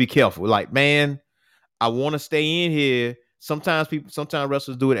 you had to be careful. Like, man, I want to stay in here. Sometimes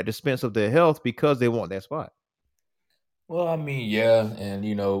wrestlers do it at the expense of their health because they want that spot. Well, I mean, yeah, and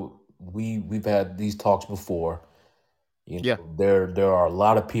we've had these talks before. There are a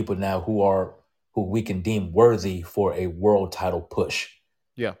lot of people now who we can deem worthy for a world title push.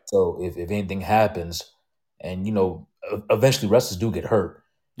 Yeah. So if anything happens, and eventually wrestlers do get hurt.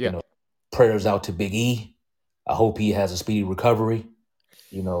 Yeah. Prayers out to Big E. I hope he has a speedy recovery.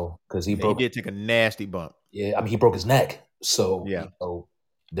 Because he did take a nasty bump. Yeah, I mean he broke his neck. So yeah.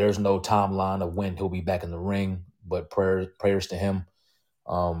 There's no timeline of when he'll be back in the ring, but prayers to him.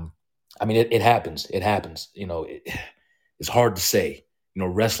 I mean it happens. It happens. It's hard to say.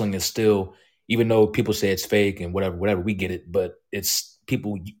 Wrestling is still, even though people say it's fake and whatever, we get it, but it's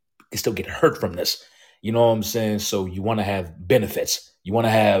people can still get hurt from this. You know what I'm saying? So you want to have benefits. You want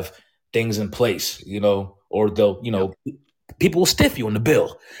to have things in place, or they'll, Yep. people will stiff you on the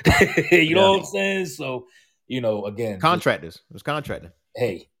bill. You Yeah. know what I'm saying? So, again, just Contractors. It was contracting.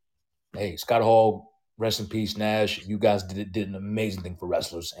 hey, Scott Hall, rest in peace, Nash. You guys did an amazing thing for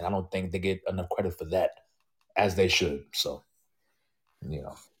wrestlers, and I don't think they get enough credit for that as they should. So,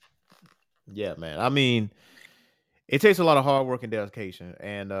 Yeah, man. I mean, it takes a lot of hard work and dedication,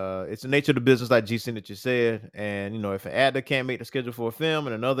 and it's the nature of the business, like G Signature said. And if an actor can't make the schedule for a film,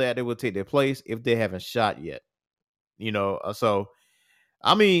 and another actor will take their place if they haven't shot yet. So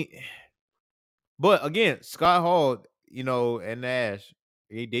I mean, but again, Scott Hall, and Nash,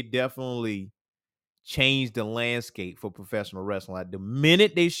 they definitely changed the landscape for professional wrestling. Like the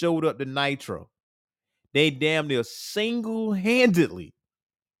minute they showed up to Nitro, they damn near single-handedly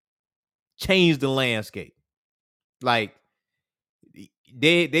changed the landscape. Like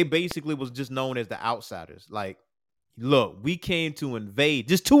they basically was just known as the outsiders. Like, look, we came to invade.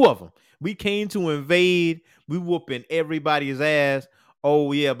 Just two of them. We came to invade. We whooping everybody's ass.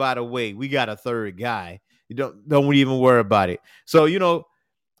 Oh yeah, by the way, we got a third guy. You don't even worry about it. So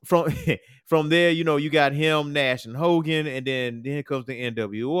from from there, you got him, Nash, and Hogan, and then here comes the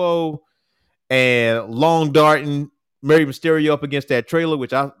NWO and Long Darting, Mary Mysterio up against that trailer,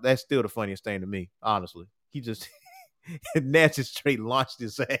 which that's still the funniest thing to me, honestly. He just Nash just straight launched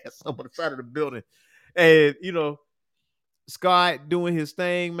his ass on the side of the building. And Scott doing his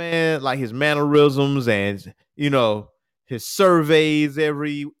thing, man, like his mannerisms and his surveys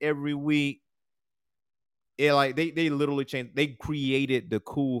every week. Yeah, like they literally changed. They created the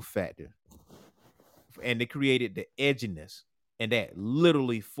cool factor, and they created the edginess, and that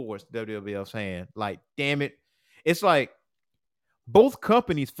literally forced WWF's hand. Like, damn it, it's like both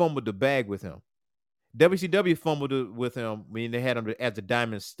companies fumbled the bag with him. WCW fumbled it with him when they had him as a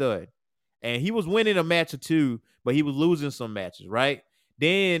diamond stud, and he was winning a match or two, but he was losing some matches, right?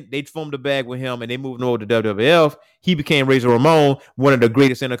 Then they fumbled the bag with him, and they moved him over to WWF. He became Razor Ramon, one of the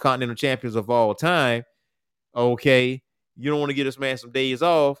greatest Intercontinental champions of all time. Okay, you don't want to give this man some days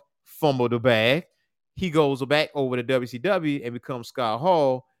off. Fumble the bag. He goes back over to WCW and becomes Scott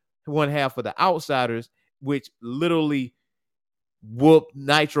Hall, one half of the Outsiders, which literally whooped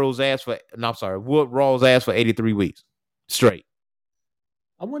whooped Raw's ass for 83 weeks straight.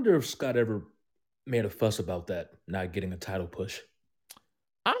 I wonder if Scott ever made a fuss about that not getting a title push.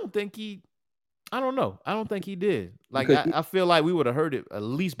 I don't know. I don't think he did. Like, Because I feel like we would have heard it at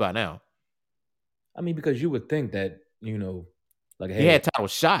least by now. I mean, because you would think that, like, He hey, had title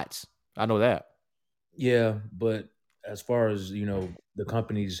shots. I know that. yeah, but as far as, the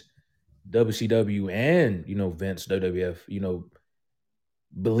companies, WCW and, Vince, WWF,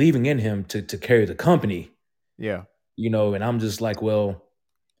 believing in him to carry the company, Yeah. and I'm just like, well,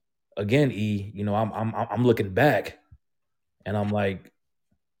 again, I'm looking back and I'm like,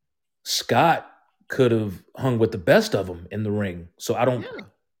 Scott could have hung with the best of them in the ring. So I don't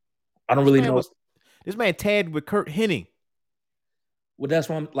really know. This man tagged with Kurt Hennig. Well, that's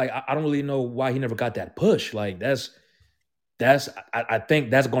why I'm like, I don't really know why he never got that push. Like I think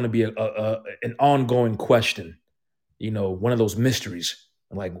that's going to be an ongoing question. One of those mysteries.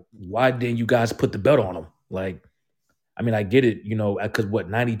 Like, why didn't you guys put the belt on him? Like, I mean, I get it. Because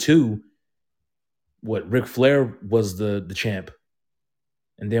 92, Ric Flair was the champ,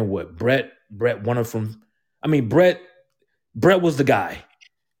 and then Brett won it from. I mean, Brett was the guy.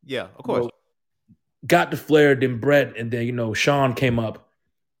 Yeah, of course. Got the Flair, then Brett, and then Sean came up.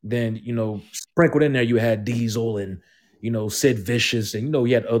 Then sprinkled in there, you had Diesel and Sid Vicious, and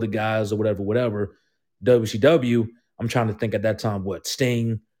you had other guys or whatever. WCW. I'm trying to think at that time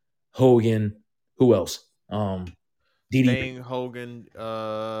Sting, Hogan, who else? DDP. Sting, Hogan,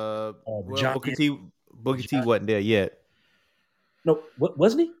 Booker T wasn't there yet. No,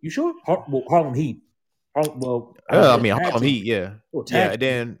 wasn't he? You sure? Harlem Heat. Harlem Heat, yeah. Yeah, and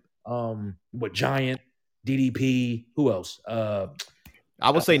then Giant, DDP, who else? I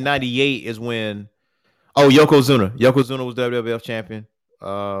would say 98 is when Yokozuna. Yokozuna was WWF champion.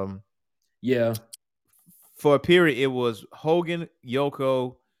 Yeah. For a period, it was Hogan,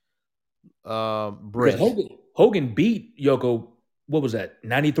 Yoko, Brett. Hogan beat Yoko. What was that?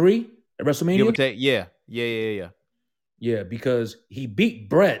 93 at WrestleMania? Give or take, yeah. Yeah, because he beat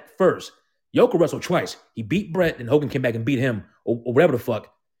Brett first. Yoko wrestled twice. He beat Brett, and Hogan came back and beat him, or whatever the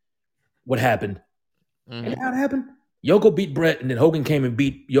fuck. What happened? Mm-hmm. And how it happened? Yoko beat Brett, and then Hogan came and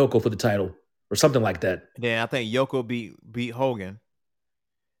beat Yoko for the title, or something like that. Then I think Yoko beat Hogan,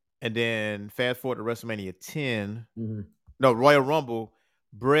 and then fast forward to WrestleMania 10. Mm-hmm. No, Royal Rumble.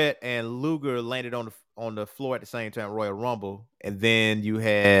 Brett and Luger landed on the floor at the same time. Royal Rumble, and then you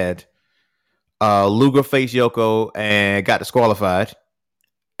had Luger faced Yoko and got disqualified,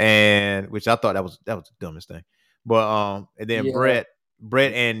 and which I thought that was the dumbest thing. But and then Yeah.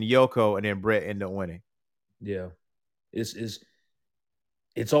 Brett and Yoko, and then Brett ended up winning. Yeah.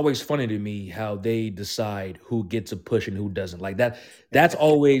 It's always funny to me how they decide who gets a push and who doesn't. Like that. That's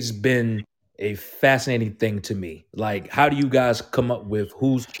always been a fascinating thing to me. Like, how do you guys come up with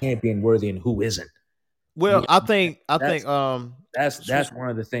who's champion worthy and who isn't? Well, You I know, think that's that's one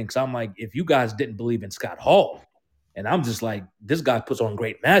of the things. I'm like, if you guys didn't believe in Scott Hall, and I'm just like, this guy puts on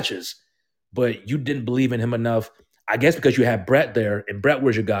great matches, but you didn't believe in him enough. I guess because you had Brett there, and Brett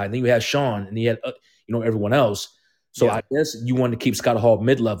was your guy, and then you had Sean, and you had everyone else. So Yeah. I guess you wanted to keep Scott Hall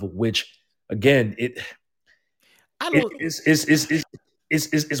mid level, which again, I don't.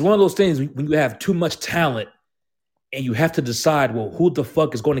 it's one of those things when you have too much talent and you have to decide, well, who the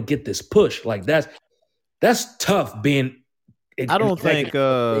fuck is going to get this push? Like that's tough being I don't think.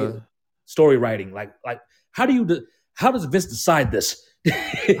 Story writing. Like how does Vince decide this?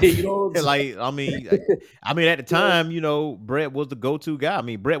 You know, Like I mean, at the time, Brett was the go-to guy. I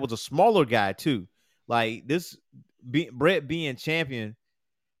mean, Brett was a smaller guy too. Like Brett being champion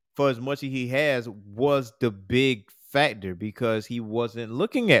for as much as he has was the big factor because he wasn't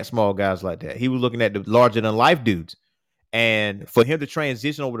looking at small guys like that. He was looking at the larger than life dudes. And for him to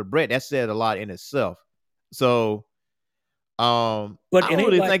transition over to Brett, that said a lot in itself. So I don't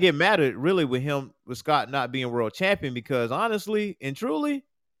really think it mattered really with Scott not being world champion because honestly and truly,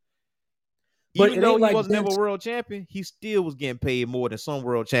 even though he wasn't never world champion, he still was getting paid more than some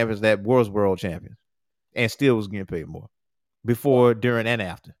world champions that was world champions and still was getting paid more before, during, and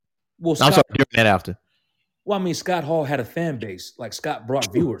after. Well, I'm sorry, during and after. Well, I mean, Scott Hall had a fan base. Like Scott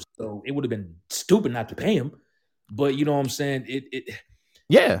brought viewers, so it would have been stupid not to pay him. But you know what I'm saying? It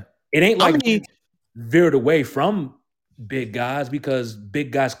ain't like he veered away from big guys because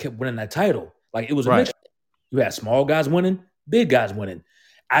big guys kept winning that title. Like it was a mixture. You had small guys winning, big guys winning.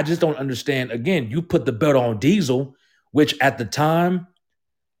 I just don't understand. Again, you put the belt on Diesel, which at the time,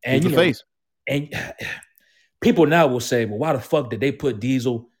 and he's the face, and people now will say, "Well, why the fuck did they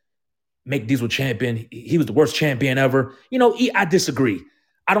make Diesel champion? He was the worst champion ever." I disagree.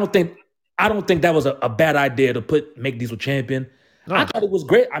 I don't think that was a bad idea to make Diesel champion. No. I thought it was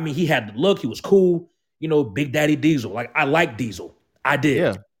great. I mean, he had the look. He was cool. Big Daddy Diesel. Like I like Diesel. I did.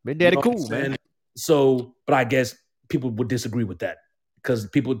 Yeah, Big Daddy cool, man. So, but I guess people would disagree with that because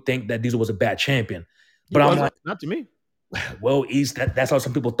people think that Diesel was a bad champion. But I'm like, not to me. Well, that's how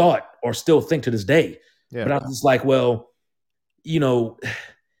some people thought or still think to this day. Yeah. But I'm just like, well,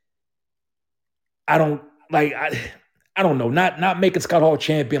 I don't know. Not making Scott Hall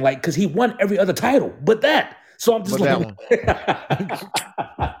champion, like, because he won every other title, but that. So I'm just but like, that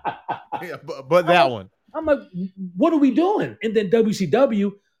one. Yeah, but that one. I'm like, what are we doing? And then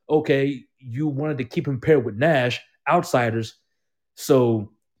WCW, okay, you wanted to keep him paired with Nash, outsiders.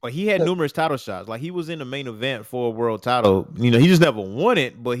 So, but he had numerous title shots. Like he was in the main event for a world title. He just never won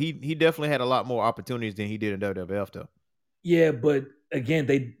it, but he definitely had a lot more opportunities than he did in WWF, though. Yeah, but again,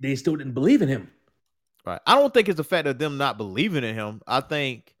 they still didn't believe in him. Right. I don't think it's the fact of them not believing in him. I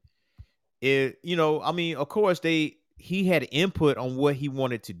think of course he had input on what he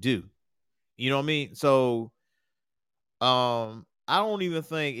wanted to do. You know what I mean? So I don't even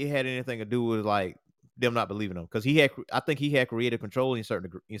think it had anything to do with like them not believing him because I think he had creative control in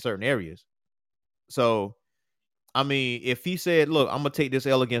certain areas. So I mean, if he said, "Look, I'm gonna take this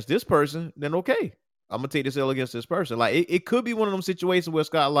L against this person," then okay, I'm gonna take this L against this person. Like it could be one of them situations where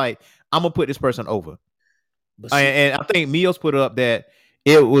Scott like, I'm gonna put this person over. And I think Mios put up that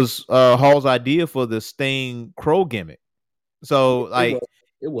it was Hall's idea for the Sting Crow gimmick. So like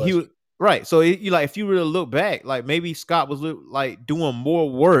it was. He was right. So if you really look back, like maybe Scott was like doing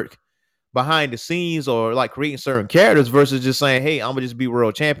more work behind the scenes or like creating certain characters versus just saying, "Hey, I'm gonna just be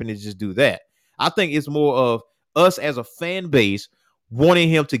world champion and just do that." I think it's more of us as a fan base wanting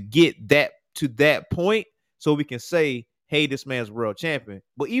him to get that to that point so we can say, "Hey, this man's world champion."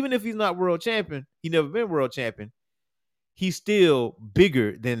 But even if he's not world champion, he never been world champion. He's still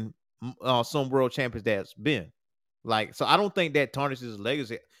bigger than some world champions that's been. Like, so I don't think that tarnishes his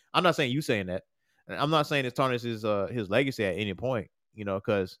legacy. I'm not saying you saying that. I'm not saying it tarnishes his legacy at any point,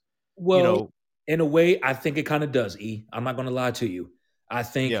 because in a way, I think it kind of does. I'm not going to lie to you. I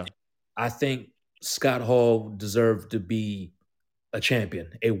think Scott Hall deserved to be a champion,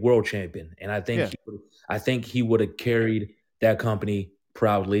 a world champion, and I think he would have carried that company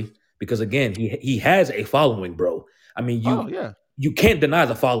proudly because again, he has a following, bro. I mean, you can't deny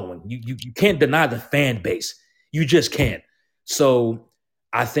the following. You can't deny the fan base. You just can't. So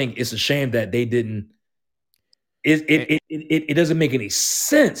I think it's a shame that they didn't It doesn't make any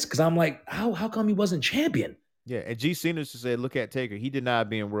sense because I'm like, how come he wasn't champion? Yeah, and G. Cena said, "Look at Taker. He denied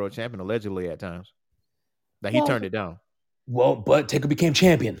being world champion allegedly at times. Like he turned it down. Well, but Taker became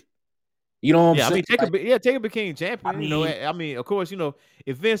champion. You know what I'm saying? Taker became champion. I mean, of course,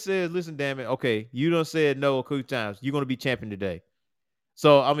 if Vince says, "Listen, damn it, okay, you done said no a few times. You're gonna be champion today."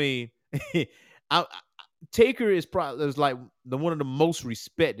 So I mean, Taker is probably like one of the most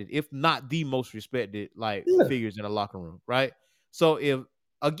respected, if not the most respected, figures in the locker room, right? So if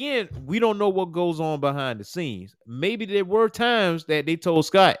again, we don't know what goes on behind the scenes. Maybe there were times that they told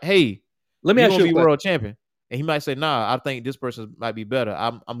Scott, "Hey, let me ask you, be world champion," and he might say, "Nah, I think this person might be better.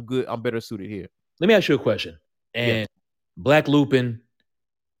 I'm good. I'm better suited here." Let me ask you a question. And Black Lupin,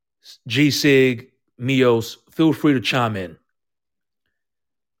 G Sig, Mios, feel free to chime in.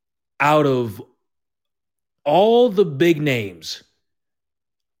 Out of all the big names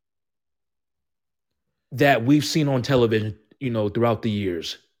that we've seen on television, throughout the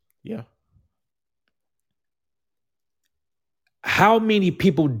years. Yeah. How many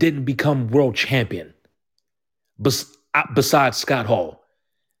people didn't become world champion besides Scott Hall?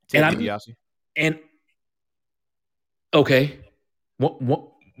 Ted DiBiase. And okay,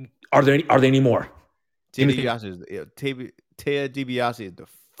 what are there any more? Ted DiBiase is the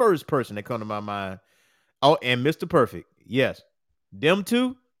first person that come to my mind. Oh, and Mr. Perfect. Yes. Them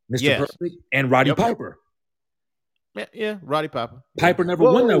two. Mr. Perfect and Roddy Piper. Yeah, Roddy Piper. Piper never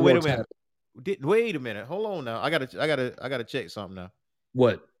won that world title. Wait a minute. Hold on now. I gotta check something now.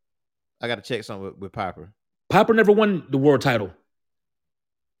 What? I gotta check something with Piper. Piper never won the world title.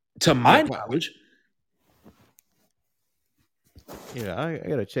 To my knowledge. Yeah, I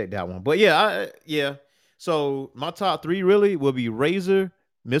gotta check that one. But yeah. So my top three really will be Razor,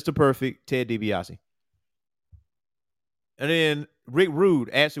 Mr. Perfect, Ted DiBiase. And then Rick Rude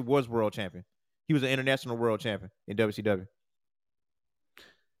actually was world champion. He was an international world champion in WCW.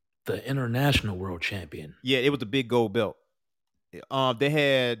 The international world champion. Yeah, it was the big gold belt. They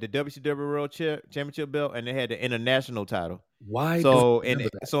had the WCW World Championship belt, and they had the international title. Why?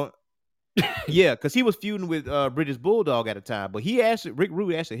 Yeah, because he was feuding with British Bulldog at the time, but Rick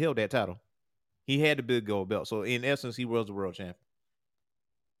Rude actually held that title. He had the big gold belt, so in essence, he was the world champion.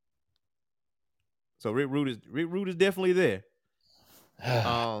 So Rick Rude is definitely there.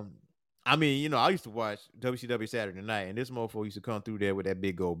 I mean, I used to watch WCW Saturday Night, and this motherfucker used to come through there with that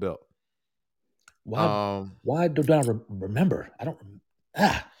big gold belt. Why don't I remember? I don't.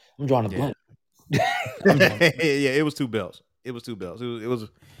 I'm drawing a blank. Yeah, it was two belts. It was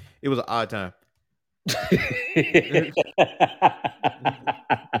an odd time.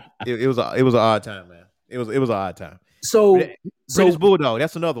 it was an odd time, man. It was an odd time. So British Bulldog,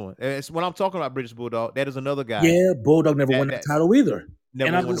 that's another one. It's when I'm talking about British Bulldog, that is another guy. Yeah, Bulldog never won that title either.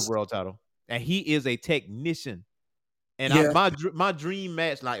 Never won the world title, and he is a technician. And my dream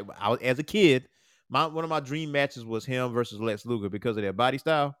match, as a kid, one of my dream matches was him versus Lex Luger because of their body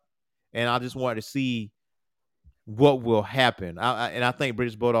style, and I just wanted to see what will happen. I think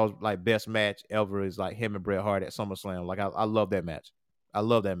British Bulldog's best match ever is him and Bret Hart at SummerSlam. I love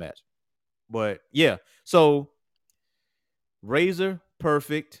that match. But yeah, so Razor,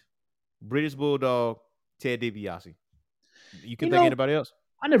 Perfect, British Bulldog, Ted DiBiase. You can think of anybody else?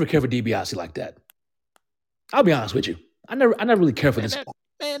 I never cared for DiBiase like that. I'll be honest with you. I never really cared for this.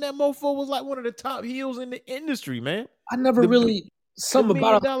 That mofo was one of the top heels in the industry, man. I never really something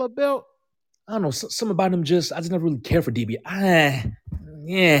about $1 million belt. I don't know, something about him. I just never really cared for DB. I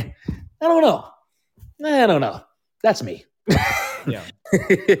don't know. That's me. Yeah,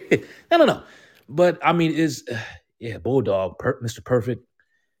 I don't know, but I mean, Bulldog, Mr. Perfect,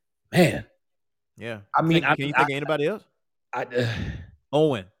 man. Yeah, I mean, can you think of anybody else?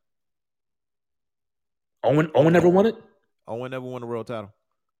 Owen. Owen never won it. Owen never won the world title.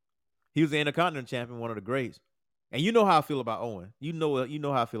 He was the Intercontinental Champion, one of the greats. And you know how I feel about Owen. You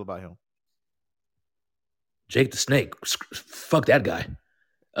know how I feel about him. Jake the Snake. Fuck that guy.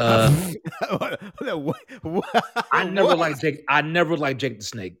 I never liked Jake. I never liked Jake the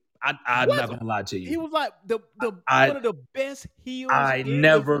Snake. I'm not gonna lie to you. He was one of the best heels. I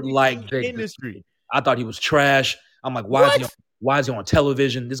never liked Jake industry. I thought he was trash. I'm like, why is he on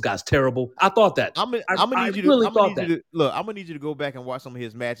television? This guy's terrible. I thought that. I'm gonna need you to go back and watch some of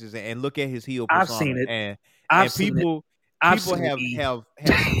his matches and look at his heel persona. I've seen it. And people have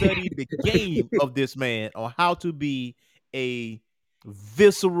studied the game of this man on how to be a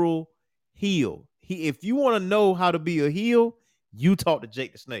visceral heel. If you want to know how to be a heel, you talk to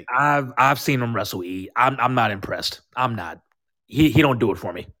Jake the Snake. I've seen him wrestle. I'm not impressed. I'm not. He don't do it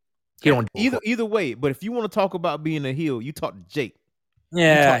for me. He don't do either way. But if you want to talk about being a heel, you talk to Jake.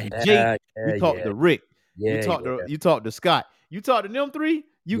 Yeah, you talk to Rick. Yeah, You talked to Scott. You talked to them three.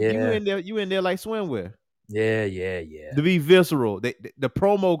 You yeah, you in there like swimwear. yeah. To be visceral. The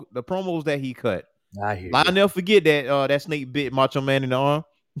promos that he cut. I hear Like, you. I'll never forget that that snake bit Macho Man in the arm.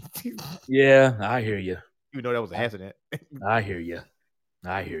 Yeah, I hear you. You know that was an accident. I hear you.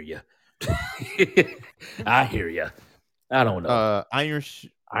 I hear you. I hear you. I don't know.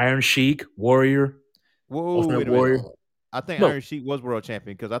 Iron Sheik, Warrior, Whoa, Ultimate wait a minute. Warrior. I think No, Iron Sheik was world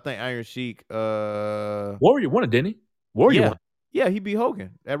champion because I think Iron Sheik Warrior won it, didn't he? Warrior won. yeah, he beat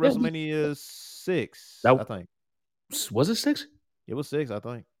Hogan at Yeah, WrestleMania 6, I that think. was it 6? It was 6, I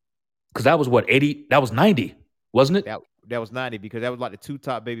think. Because that was what 80. That was 90, wasn't it? That was 90 because that was like the two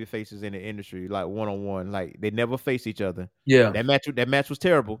top baby faces in the industry, like one-on-one. Like they never faced each other. Yeah. That match was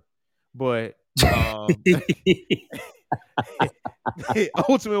terrible. But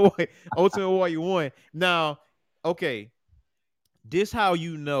Ultimate Warrior won. Now, okay, this how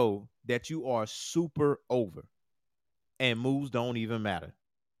you know that you are super over and moves don't even matter.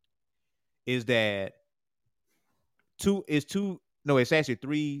 Is that it's actually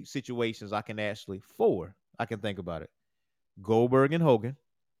 3 situations I can think about it. Goldberg and Hogan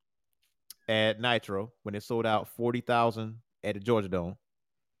at Nitro when it sold out 40,000 at the Georgia Dome.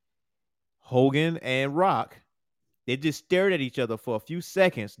 Hogan and Rock, they just stared at each other for a few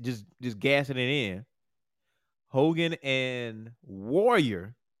seconds, just gassing it in. Hogan and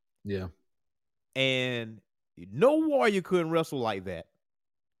Warrior. Yeah. And no Warrior couldn't wrestle like that.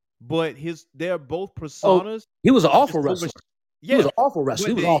 But they're both personas. He was an awful wrestler. Yeah. He was an awful wrestler.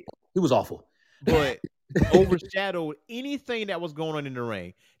 He was awful. But overshadowed anything that was going on in the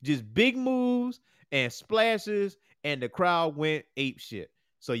ring. Just big moves and splashes, and the crowd went ape shit.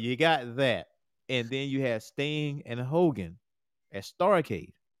 So you got that. And then you had Sting and Hogan at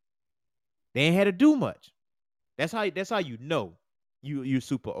Starrcade. They ain't had to do much. That's how you know you're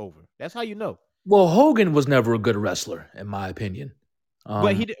super over. That's how you know. Well, Hogan was never a good wrestler, in my opinion.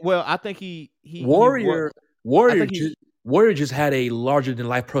 But I think he Warrior just had a larger than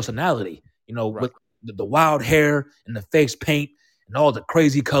life personality, Right. with the wild hair and the face paint and all the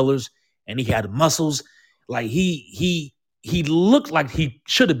crazy colors, and he had muscles. Like he looked like he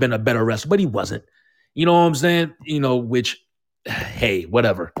should have been a better wrestler, but he wasn't. You know what I'm saying? Which, hey,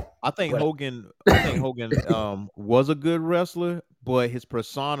 whatever. I think Hogan was a good wrestler, but his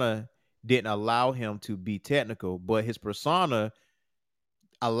persona didn't allow him to be technical. But his persona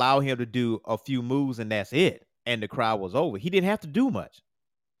allowed him to do a few moves, and that's it. And the crowd was over. He didn't have to do much.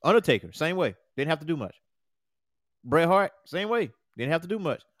 Undertaker, same way. Didn't have to do much. Bret Hart, same way. Didn't have to do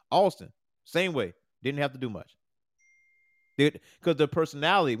much. Austin, same way. Didn't have to do much. Because the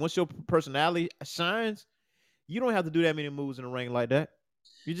personality, once your personality shines, you don't have to do that many moves in the ring like that.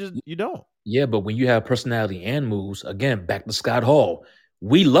 You don't. Yeah, but when you have personality and moves, again, back to Scott Hall.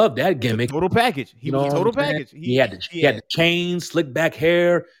 We love that gimmick. Total package. He was total package. He had the chain, slick back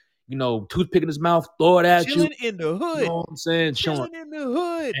hair, toothpick in his mouth, throw it at chilling in the hood. You know what I'm saying? Chilling in the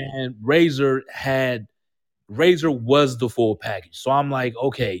hood. And Razor was the full package. So I'm like,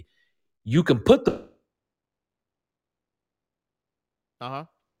 okay, you can put the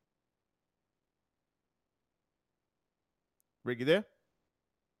Rick, you there?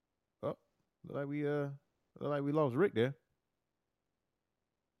 Oh, look like we lost Rick there.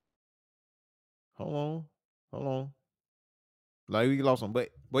 Hold on. Like we lost him, but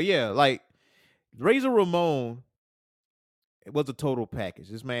yeah, like Razor Ramon, it was a total package.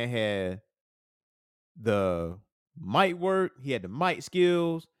 This man had the mic work, he had the mic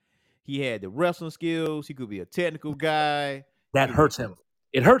skills, he had the wrestling skills. He could be a technical guy. That hurts him.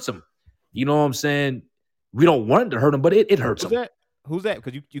 It hurts him. You know what I'm saying? We don't want it to hurt him, but it hurts him. Who's that?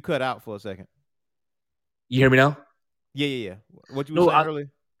 Because you cut out for a second. You hear me now? Yeah. What you were saying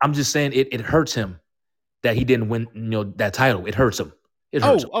earlier? I'm just saying it hurts him that he didn't win, that title. It hurts him. It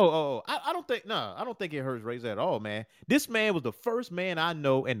hurts him. I don't think it hurts Razor at all, man. This man was the first man I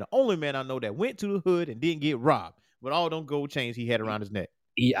know and the only man I know that went to the hood and didn't get robbed with all them gold chains he had around his neck.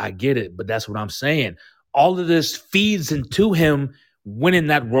 Yeah, I get it, but that's what I'm saying. All of this feeds into him winning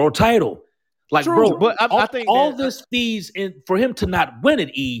that world title. Like, true, bro, but I think all this feeds in for him to not win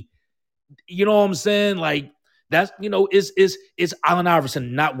it. You know what I'm saying? Like, that's is Allen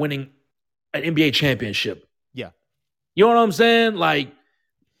Iverson not winning an NBA championship? Yeah, you know what I'm saying? Like,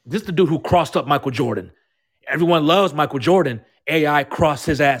 this is the dude who crossed up Michael Jordan. Everyone loves Michael Jordan. AI crossed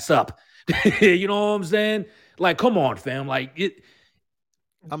his ass up. You know what I'm saying? Like, come on, fam. Like,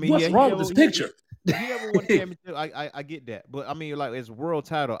 what's wrong with this picture? He never won a championship. I get that, but I mean, like, it's world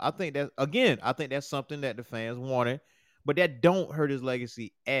title. I think that's something that the fans wanted, but that don't hurt his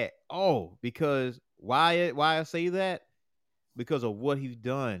legacy at all. Because why I say that? Because of what he's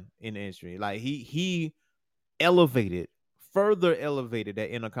done in the industry. Like he further elevated that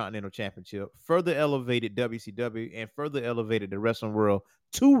Intercontinental Championship, further elevated WCW, and further elevated the wrestling world,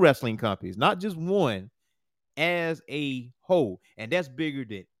 2 wrestling companies, not just one, as a whole. And that's bigger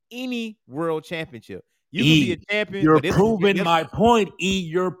than any world championship. You can be a champion, You're but it's proving my point.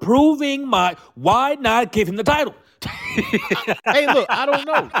 You're proving my. Why not give him the title? Hey, look, I don't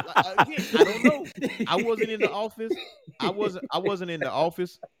know. Again, I don't know. I wasn't in the office. I wasn't in the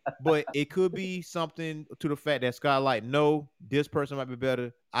office, but it could be something to the fact that Scott like, no, this person might be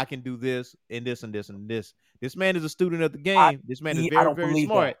better. I can do this and this and this and this. This man is a student of the game. This man is very, very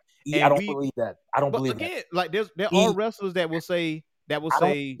smart. I don't believe that. I don't believe again, that. Like there are wrestlers that will say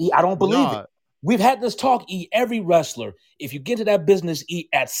I don't believe it. We've had this talk, every wrestler, if you get into that business,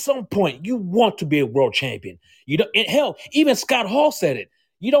 at some point, you want to be a world champion. You don't, hell, even Scott Hall said it.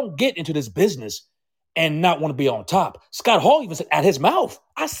 You don't get into this business and not want to be on top. Scott Hall even said at his mouth.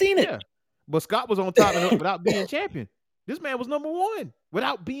 I seen it. Yeah. But Scott was on top without being champion. This man was number 1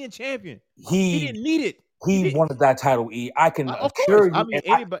 without being champion. He didn't need it. He wanted that title, I can assure you. I mean,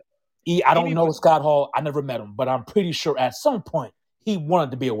 anybody. I don't know Scott Hall. I never met him, but I'm pretty sure at some point, he wanted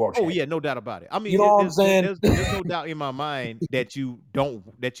to be a world champion. Oh yeah, no doubt about it. I mean, you know what I'm saying? There's no doubt in my mind that you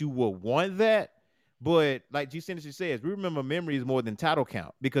will want that. But like G Sinister says, we remember memories more than title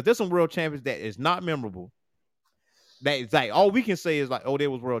count, because there's some world champions that is not memorable. That is like all we can say is like, oh, they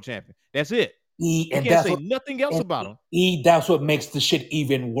was world champion. That's it. You can't say nothing else about them. That's what makes the shit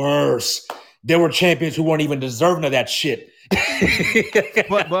even worse. There were champions who weren't even deserving of that shit.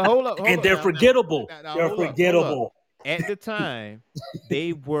 but hold up, and they're forgettable. They're forgettable. At the time,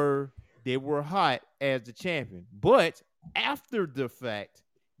 they were hot as the champion. But after the fact,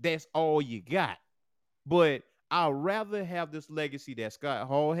 that's all you got. But I'd rather have this legacy that Scott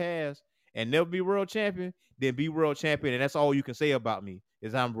Hall has and never be world champion than be world champion. And that's all you can say about me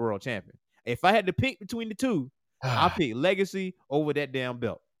is I'm world champion. If I had to pick between the two, I'll pick legacy over that damn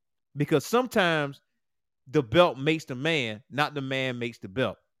belt. Because sometimes the belt makes the man, not the man makes the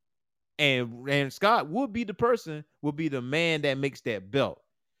belt. And Scott would be the man that makes that belt.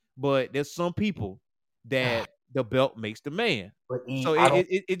 But there's some people that the belt makes the man. So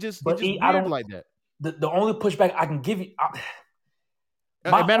it just weird like that. The only pushback I can give you.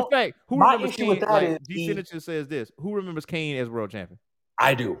 Matter of fact, who remembers Kane? Like G Signature says this. Who remembers Kane as world champion?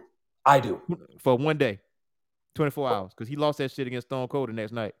 I do. For one day, 24 hours, because he lost that shit against Stone Cold the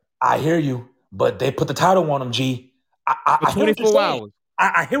next night. I hear you, but they put the title on him, G. For 24 hours.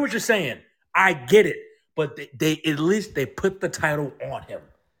 I hear what you're saying. I get it, but they at least they put the title on him.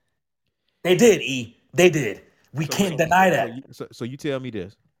 They did, They did. We can't deny that. So you tell me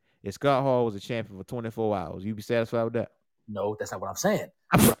this: if Scott Hall was a champion for 24 hours, you'd be satisfied with that? No, that's not what I'm saying.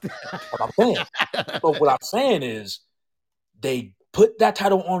 What I'm saying. But what I'm saying is they put that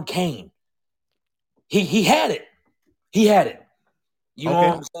title on Kane. He had it. He had it. You know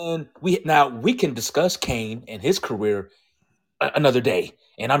what I'm saying? We can discuss Kane and his career another day,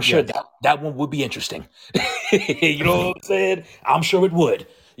 and I'm sure that one would be interesting. You know what I'm saying? I'm sure it would.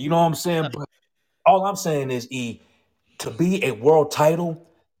 You know what I'm saying? But all I'm saying is, to be a world title,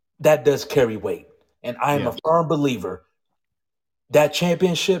 that does carry weight, and I am a firm believer that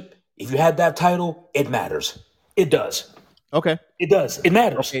championship, if you have that title, it matters. It does. Okay. It does. It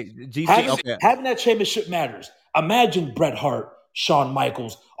matters. Okay. Having that championship matters. Imagine Bret Hart, Shawn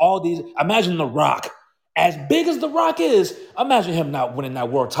Michaels, all these. Imagine The Rock. As big as The Rock is, imagine him not winning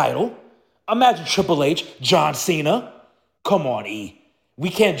that world title. Imagine Triple H, John Cena. Come on, We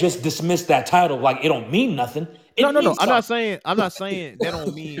can't just dismiss that title like it don't mean nothing. No. I'm not saying that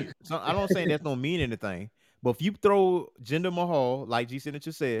don't mean. I don't say that don't mean anything. But if you throw Jinder Mahal, like G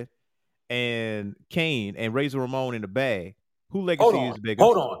Signature said, and Kane and Razor Ramon in the bag, who legacy is bigger?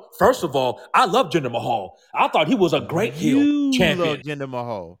 Hold on. First of all, I love Jinder Mahal. I thought he was a great heel champion. You love Jinder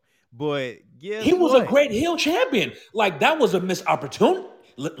Mahal, but he was a great heel champion. Like, that was a missed opportunity.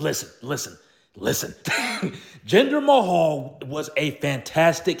 Listen. Jinder Mahal was a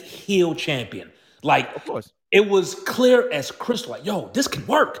fantastic heel champion. Like, of course, it was clear as crystal. Like, yo, this can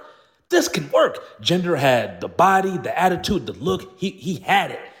work. Jinder had the body, the attitude, the look. He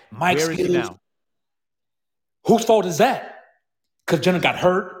had it. Mike's skills. Now? Whose fault is that? Because Jinder got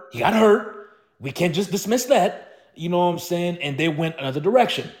hurt. He got hurt. We can't just dismiss that. You know what I'm saying? And they went another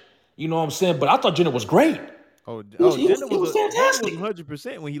direction. You know what I'm saying? But I thought Jinder was great. Jinder was fantastic.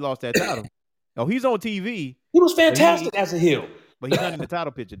 100% when he lost that title. He's on TV. He was fantastic as a heel. But he's not in the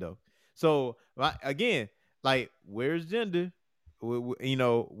title picture, though. So, again, like, where's Jinder? You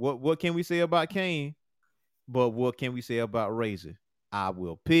know, what can we say about Kane? But what can we say about Razor? I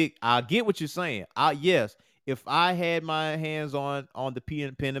get what you're saying. Yes, if I had my hands on the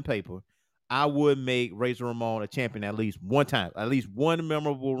pen and paper, I would make Razor Ramon a champion at least one time, at least one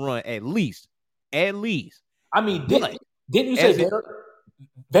memorable run, at least. I mean, But didn't you say Vader?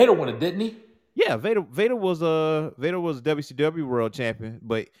 Vader won it, didn't he? Yeah, Vader was WCW world champion,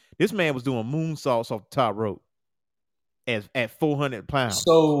 but this man was doing moonsaults off the top rope at 400 pounds.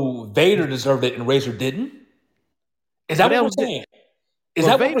 So Vader deserved it and Razor didn't? Is that what we're saying? Is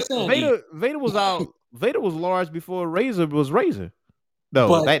that what we're saying? Vader was out. Vader was large before Razor was Razor.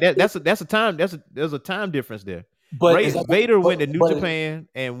 No, there's a time difference there. But Vader went to New Japan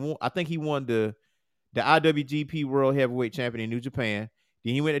and I think he won the IWGP World Heavyweight Champion in New Japan.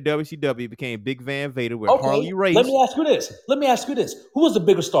 Then he went to WCW, became Big Van Vader with Harley Race. Let me ask you this. Who was the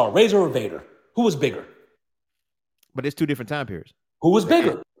bigger star, Razor or Vader? Who was bigger? But it's two different time periods. Who was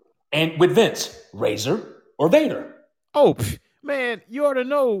bigger? And with Vince, Razor or Vader? Oh, man, you already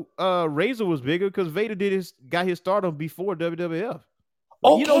know Razor was bigger because Vader got his stardom before WWF.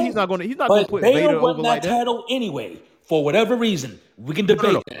 Okay. You know he's not gonna put Vader over like that. Title anyway, for whatever reason. We can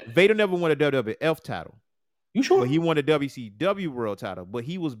debate that. Vader never won a WWF title. You sure? But he won a WCW world title. But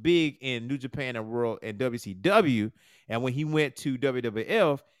he was big in New Japan and World and WCW. And when he went to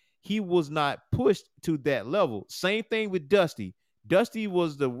WWF, he was not pushed to that level. Same thing with Dusty. Dusty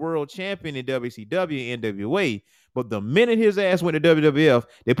was the world champion in WCW and NWA. But the minute his ass went to WWF,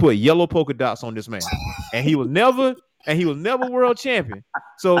 they put yellow polka dots on this man. And he was never world champion.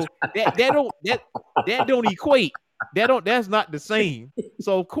 So that don't equate. That's not the same.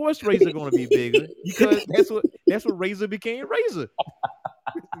 So of course Razor gonna be bigger because that's what Razor became Razor.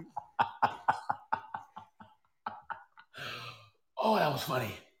 Oh, that was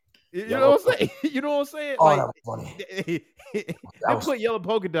funny. You know what I'm saying? You know what I'm saying? Oh, that was funny. They put yellow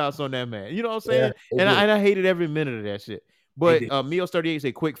polka dots on that man. You know what I'm saying? Yeah, and I hated every minute of that shit. But Meals 38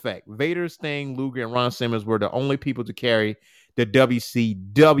 say quick fact: Vader, Sting, Luger, and Ron Simmons were the only people to carry the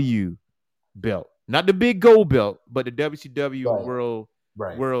WCW belt. Not the big gold belt, but the WCW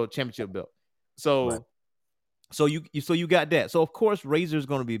World Championship belt. So you got that. So of course Razor is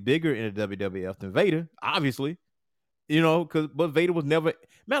going to be bigger in the WWF than Vader, obviously. You know, but Vader was never.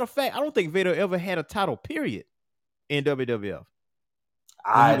 Matter of fact, I don't think Vader ever had a title. Period in WWF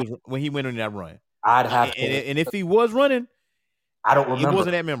when he went on that run. I'd have to, and if he was running, I don't remember. It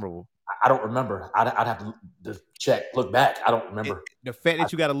wasn't that memorable. I don't remember. I'd have to check, look back. I don't remember. The fact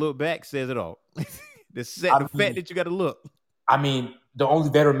that you got to look back says it all. The fact that you got to look. I mean, the only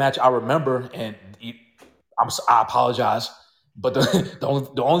Vader match I remember, and I apologize, but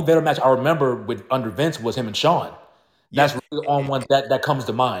the only Vader match I remember under Vince was him and Shawn. That's really the only one that comes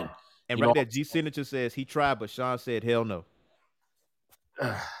to mind. And right there, G Signature says he tried, but Shawn said hell no.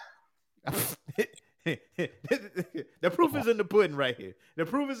 The proof is in the pudding right here. The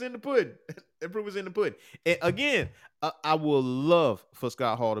proof is in the pudding. The proof is in the pudding. And again, I would love for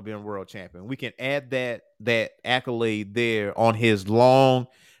Scott Hall to be a world champion. We can add that accolade there on his long,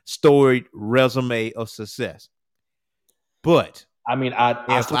 storied resume of success. But I mean,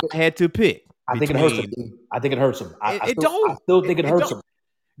 I had to pick. I think it hurts him. I think it hurts him. I still think it hurts him.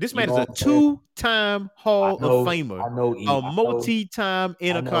 This man is a two-time Hall of Famer, a multi-time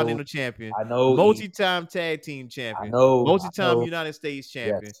Intercontinental Champion, multi-time Tag Team Champion, multi-time United States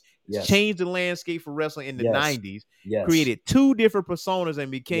Champion. Yes. Changed the landscape for wrestling in the 90s, created two different personas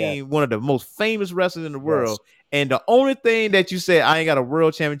and became one of the most famous wrestlers in the world. And the only thing that you said, I ain't got a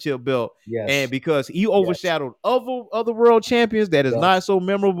world championship belt, and because he overshadowed other world champions that is not so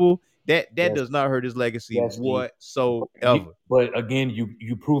memorable, that does not hurt his legacy whatsoever. But again,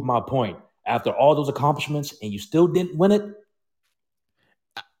 you proved my point. After all those accomplishments and you still didn't win it,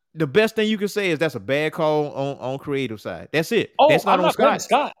 the best thing you can say is that's a bad call on creative side. That's it. Oh, that's not on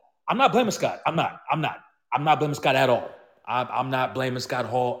Scott. I'm not blaming Scott. I'm not blaming Scott at all. I'm not blaming Scott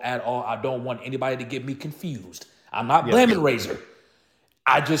Hall at all. I don't want anybody to get me confused. I'm not blaming Razor.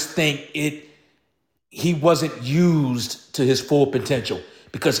 I just think he wasn't used to his full potential.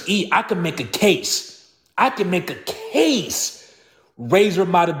 Because I can make a case. Razor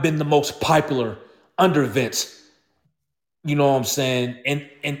might have been the most popular under Vince. You know what I'm saying?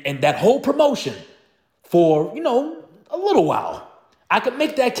 And that whole promotion for, a little while. I could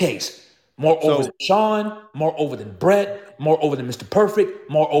make that case. More over than Shawn, more over than Brett, more over than Mr. Perfect,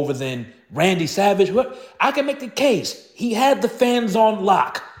 more over than Randy Savage. I can make the case. He had the fans on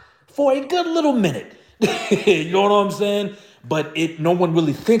lock for a good little minute. You know what I'm saying? But no one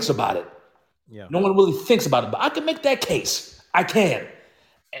really thinks about it. Yeah. No one really thinks about it. But I can make that case. I can.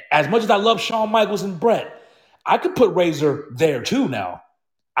 As much as I love Shawn Michaels and Brett, I could put Razor there too now.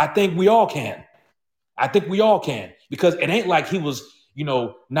 I think we all can. Because it ain't like he was,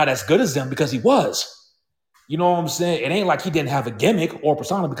 not as good as them, because he was. You know what I'm saying? It ain't like he didn't have a gimmick or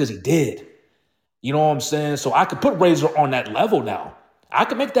persona, because he did. You know what I'm saying? So I could put Razor on that level now. I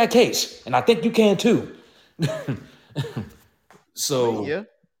could make that case, and I think you can too. So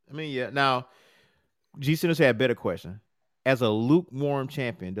I mean, yeah. Now, G Sinners had a better question. As a lukewarm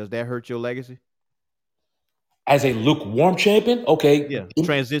champion, does that hurt your legacy? as a lukewarm champion, okay, Yeah,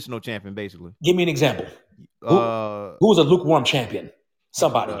 transitional champion, basically. give me an example. Uh, Who was a lukewarm champion?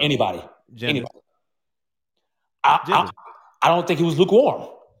 Somebody, uh anybody, Gender. anybody. I, I, Gender. I don't think he was lukewarm.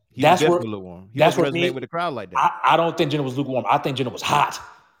 He was That's where definitely lukewarm. He that's wasn't where resonating me. with the crowd like that. I don't think Jenna was lukewarm. I think Jenna was hot.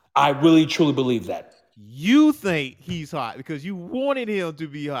 I really truly believe that. You think he's hot because you wanted him to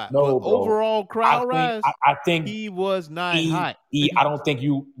be hot, but No, bro. overall crowd rise, I think he was not hot. I don't think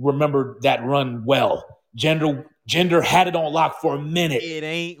you remember that run well. Gender had it on lock for a minute. It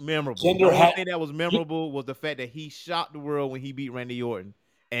ain't memorable. Gender The only had thing that was memorable was the fact that he shocked the world when he beat Randy Orton,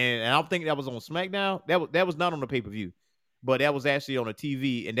 and I don't think that was on SmackDown. That was not on the pay-per-view, but that was actually on the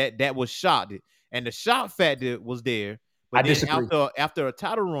TV, and that was shocked. And the shock factor was there. But I then disagree. after a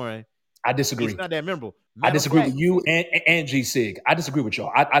title run, I disagree. it's not that memorable. I disagree with you and G Sig. I disagree with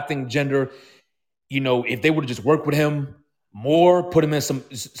y'all. I think Gender, if they would have just worked with him more, put him in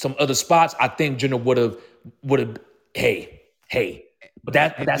some other spots, I think Gender would have. Hey. But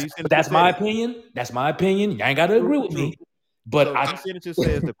that's my opinion. That's my opinion. You ain't got to agree with me. But so Senator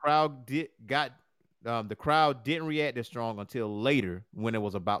says the crowd the crowd didn't react as strong until later when it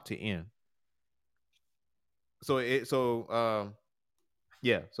was about to end. So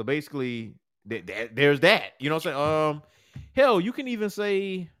basically there's that. You know what I'm saying? Hell, you can even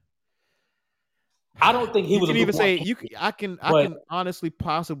say I don't think he was. You can even say I can honestly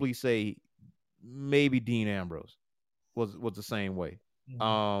possibly say maybe Dean Ambrose was the same way.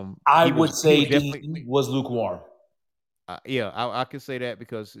 I would say Dean was lukewarm. I could say that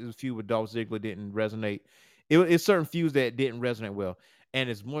because his feud with Dolph Ziggler didn't resonate. It's certain feuds that didn't resonate well. And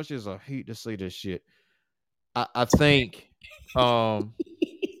as much as I hate to say this shit, I think because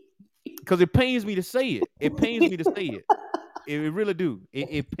it pains me to say it. It pains me to say it. It really do.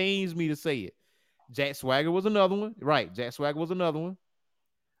 It pains me to say it. Jack Swagger was another one. Right. Jack Swagger was another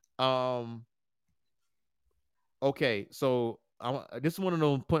one. Okay, so this is one of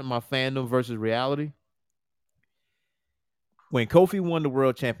them putting my fandom versus reality. When Kofi won the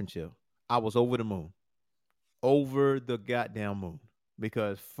world championship, I was over the moon. Over the goddamn moon.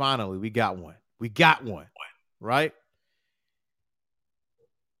 Because finally we got one. We got one. Right?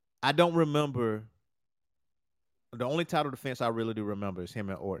 I don't remember. The only title defense I really do remember is him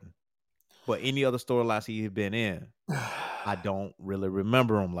and Orton. But any other storylines he had been in, I don't really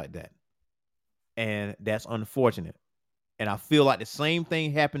remember him like that. And that's unfortunate. And I feel like the same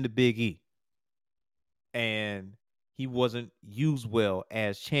thing happened to Big E. And he wasn't used well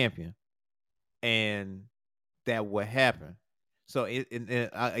as champion. And that would happen. So,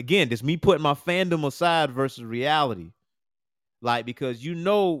 again, this me putting my fandom aside versus reality. Like, because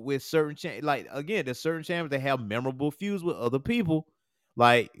with certain there's certain champions that have memorable feuds with other people.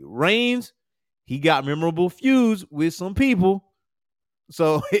 Like Reigns, he got memorable feuds with some people.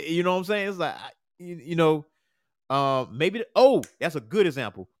 So, you know what I'm saying? It's like, maybe that's a good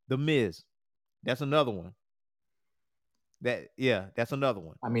example. The Miz. That's another one. That's another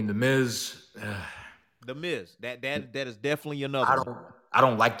one. I mean, The Miz. The Miz. That is definitely another one. I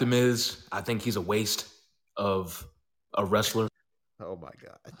don't like The Miz. I think he's a waste of a wrestler. Oh my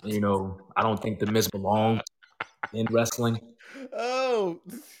God. I don't think The Miz belongs in wrestling. Oh.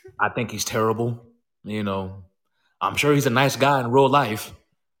 I think he's terrible. I'm sure he's a nice guy in real life.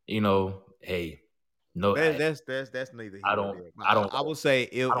 Hey. No, that's neither here nor there. I would say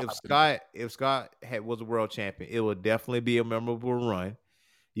if Scott was a world champion, it would definitely be a memorable run.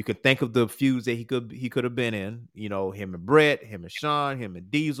 You could think of the feuds that he could have been in. Him and Brett, him and Shawn, him and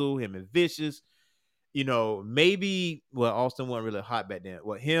Diesel, him and Vicious. Maybe Austin wasn't really hot back then.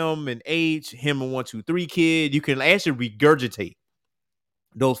 Him and H, him and 1-2-3 Kid. You can actually regurgitate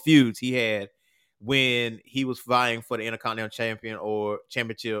those feuds he had when he was vying for the Intercontinental Champion or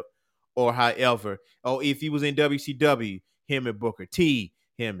Championship. Or however, if he was in WCW, him and Booker T,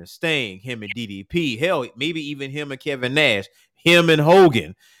 him and Sting, him and DDP, hell, maybe even him and Kevin Nash, him and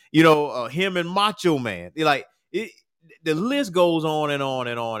Hogan, him and Macho Man. The list goes on and on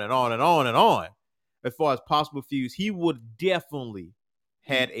and on and on and on and on. As far as possible feuds, he would definitely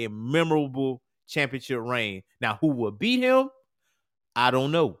had a memorable championship reign. Now, who would beat him? I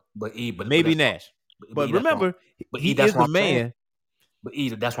don't know. But maybe Nash. But remember, he is the man. But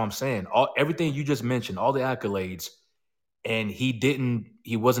that's what I'm saying. Everything you just mentioned, all the accolades, and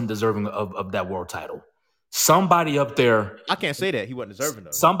he wasn't deserving of that world title. Somebody up there. I can't say that he wasn't deserving of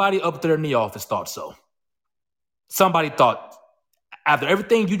it. Somebody up there in the office thought so. Somebody thought, After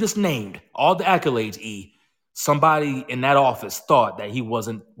everything you just named, all the accolades, E, somebody in that office thought that he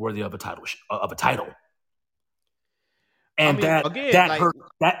wasn't worthy of a title. And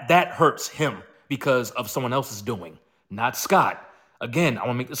that hurts him because of someone else's doing, not Scott. Again, I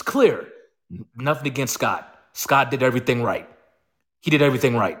want to make this clear. Nothing against Scott. Scott did everything right. He did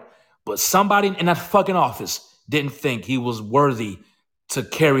everything right. But somebody in that fucking office didn't think he was worthy to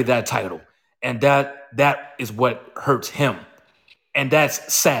carry that title. And that is what hurts him. And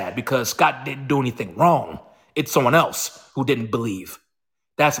that's sad because Scott didn't do anything wrong. It's someone else who didn't believe.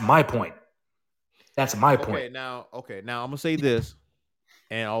 That's my point. That's my point. Now I'm gonna say this,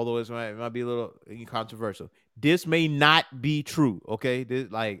 and although it might be a little controversial, this may not be true. Okay,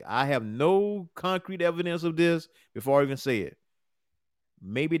 I have no concrete evidence of this before I even say it.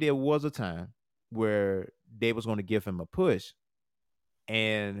 Maybe there was a time where they was going to give him a push,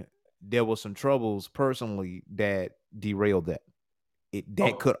 and there was some troubles personally that derailed that.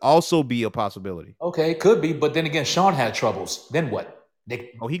 That could also be a possibility. Okay, could be, but then again, Sean had troubles. Then what?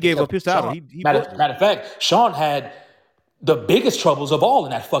 He gave up his title. Matter of fact, Sean had the biggest troubles of all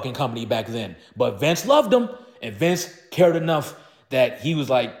in that fucking company back then. But Vince loved him, and Vince cared enough that he was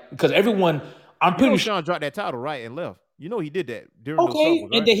like, because everyone, I'm pretty sure Sean dropped that title right and left. You know he did that during those troubles,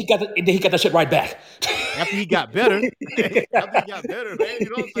 right? And then he got that shit right back. After he got better. Man, you know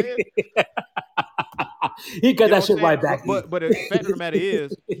what I'm saying? He got that shit right back. But the fact of the matter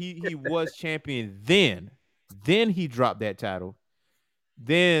is, he was champion then. Then he dropped that title.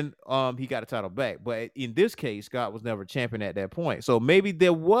 Then he got a title back. But in this case, Scott was never champion at that point. So maybe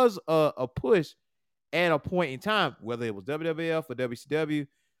there was a push at a point in time, whether it was WWF or WCW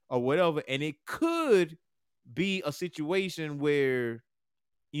or whatever, and it could be a situation where,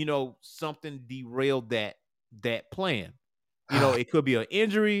 something derailed that plan. It could be an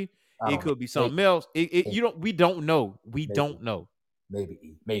injury. It could be something else. We don't know. We don't know.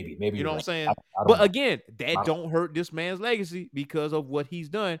 Maybe. You know what I'm saying? But again, that don't hurt this man's legacy because of what he's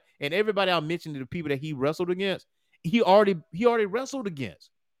done. And everybody I mentioned, the people that he wrestled against, he already wrestled against.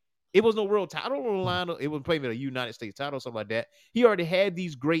 It was no real title on the line. It was playing a United States title or something like that. He already had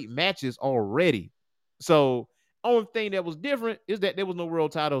these great matches already. So only thing that was different is that there was no real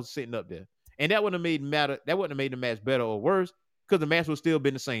title sitting up there. And that wouldn't have made the match better or worse, because the match would still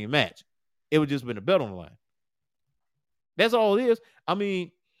been the same match. It would just been a belt on the line. That's all it is. I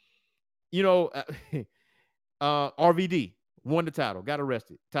mean, RVD won the title, got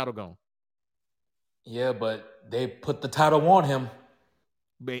arrested, title gone. Yeah, but they put the title on him.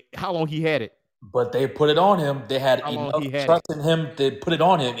 But how long he had it? But they put it on him. They had enough trust in him to put it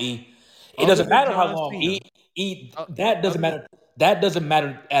on him. It doesn't matter how long. That doesn't matter. That doesn't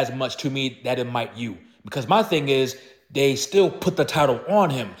matter as much to me that it might you. Because my thing is, they still put the title on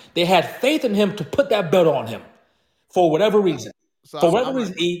him. They had faith in him to put that belt on him for whatever reason.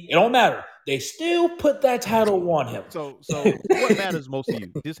 It don't matter. They still put that title on him. So what matters most to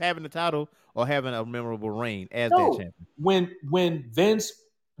you? Just having the title or having a memorable reign as that champion? When Vince,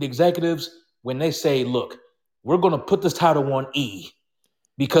 the executives, when they say, look, we're going to put this title on E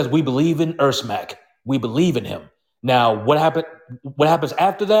because we believe in Earthsmack. We believe in him. Now, what happens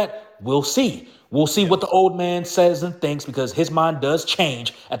after that? We'll see. We'll see what the old man says and thinks, because his mind does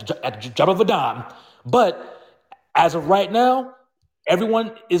change at the drop of a dime. But as of right now,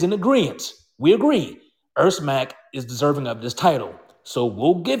 everyone is in agreement. We agree. Earthsmack is deserving of this title. So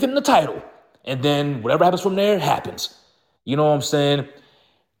we'll give him the title. And then whatever happens from there happens. You know what I'm saying?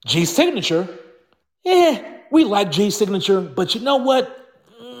 G Signature. We like G Signature, but you know what?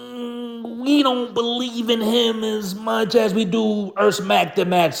 We don't believe in him as much as we do Earthsmack the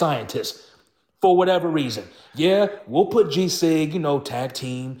Mad Scientist. For whatever reason. Yeah, we'll put G-Sig, tag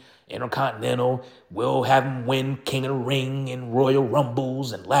team, Intercontinental. We'll have him win King of the Ring and Royal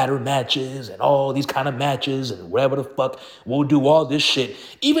Rumbles and ladder matches and all these kind of matches and whatever the fuck. We'll do all this shit.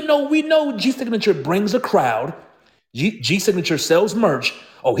 Even though we know G-Signature brings a crowd. G-Signature sells merch.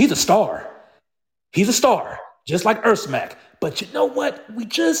 Oh, he's a star. He's a star. Just like Earthsmack. But you know what? We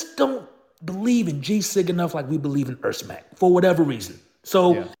just don't believe in G-Sig enough like we believe in Earthsmack. For whatever reason.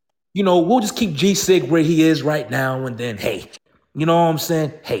 So... we'll just keep G-Sig where he is right now, and then, hey, you know what I'm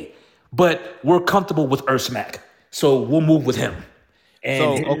saying? Hey, but we're comfortable with Earthsmack, so we'll move with him.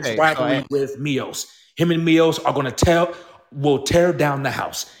 And his rivalry with Mios. Him and Mios are going to we'll tear down the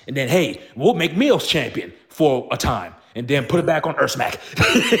house. And then, hey, we'll make Mios champion for a time, and then put it back on Earthsmack.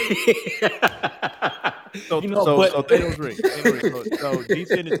 So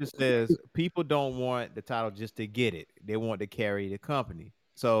G-Signature says people don't want the title just to get it. They want to carry the company.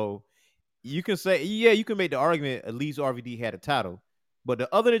 So you can say, you can make the argument at least RVD had a title. But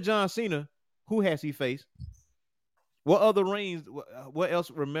other than John Cena, who has he faced? What other reigns? What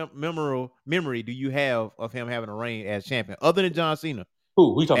else memorable memory do you have of him having a reign as champion other than John Cena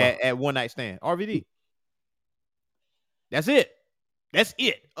Who you talking about? at One Night Stand? RVD. That's it. That's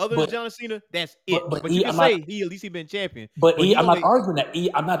it. Other than But John Cena, that's it. but But you can I'm not. say he at least he been champion. But But he I'm not only arguing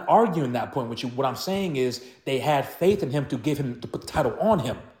that. I'm not arguing that point with you. What I'm saying is they had faith in him to give him to put the title on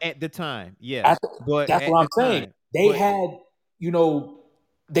him. at the time, yes. At But that's at what I'm the saying. time, They but had, you know,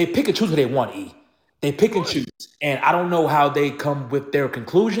 they pick and choose who they want. They of pick and choose, course. and I don't know how they come with their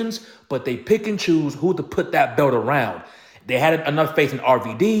conclusions, but they pick and choose who to put that belt around. They had enough faith in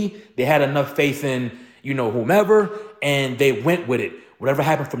RVD. They had enough faith in whomever, and they went with it. Whatever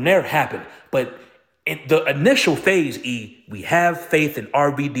happened from there happened. But in the initial phase, we have faith in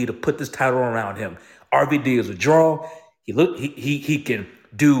RVD to put this title around him. RVD is a draw. He can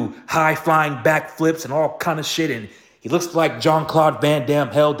do high flying backflips and all kind of shit, and he looks like John Claude Van Damme.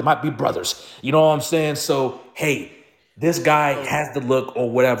 Hell, they might be brothers. You know what I'm saying? So hey, this guy So has the look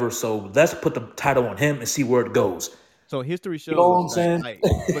or whatever. So let's put the title on him and see where it goes. so history You know what shows I'm saying?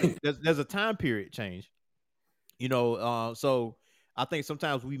 but there's a time period change. So I think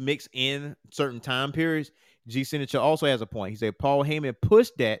sometimes we mix in certain time periods. G Signature also has a point. He said Paul Heyman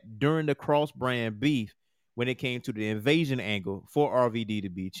pushed that during the cross brand beef when it came to the invasion angle for RVD to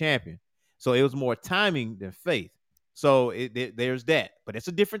be champion. So it was more timing than faith. So there's that, but it's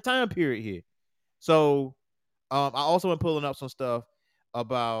a different time period here. So I also am pulling up some stuff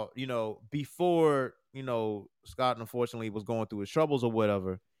about before Scott unfortunately was going through his troubles or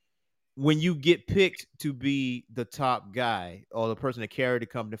whatever. When you get picked to be the top guy or the person that carried the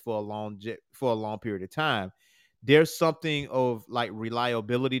company for a long period of time, there's something of like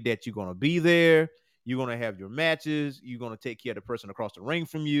reliability that you're going to be there. You're going to have your matches. You're going to take care of the person across the ring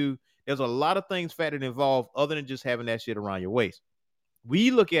from you. There's a lot of things factored involved other than just having that shit around your waist.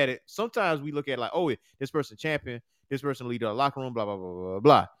 We look at it. Sometimes we look at it like, oh, this person champion, this person leader of the locker room, blah blah blah blah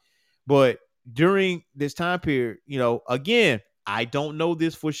blah. But during this time period, again, I don't know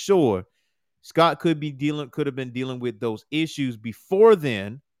this for sure. Scott could have been dealing with those issues before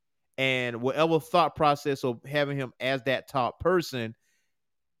then, and whatever thought process of having him as that top person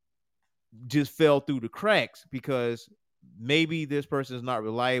just fell through the cracks because maybe this person is not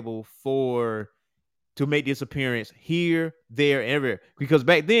reliable to make this appearance here, there, and everywhere. Because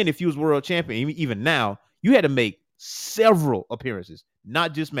back then, if you was world champion, even now, you had to make several appearances,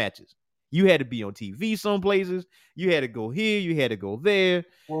 not just matches. You had to be on TV some places. You had to go here. You had to go there.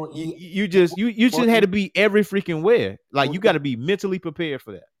 Well, You just had to be every freaking where. Like you got to be mentally prepared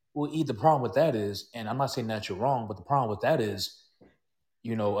for that. the problem with that is, and I'm not saying that you're wrong, but the problem with that is,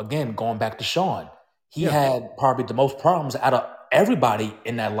 again, going back to Sean, he Yeah. had probably the most problems out of everybody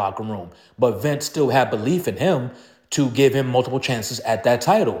in that locker room. But Vince still had belief in him to give him multiple chances at that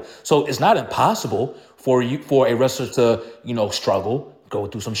title. So it's not impossible for a wrestler to, struggle, go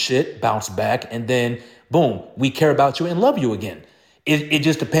through some shit, bounce back, and then boom, we care about you and love you again. It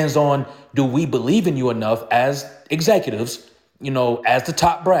just depends on, do we believe in you enough as executives, as the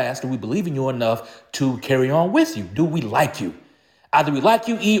top brass, do we believe in you enough to carry on with you? Do we like you? Either we like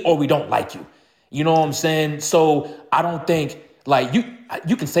you, E, or we don't like you. You know what I'm saying? So I don't think like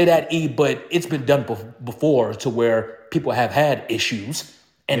you can say that, E, but it's been done before to where people have had issues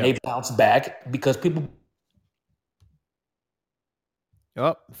and Yeah. they bounce back because people.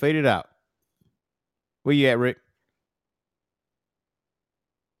 Oh, faded out. Where you at, Rick?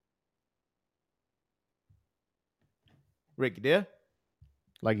 Rick, you there?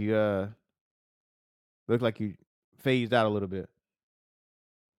 Like you look like you phased out a little bit.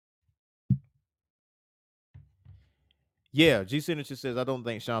 Yeah, G Signature says I don't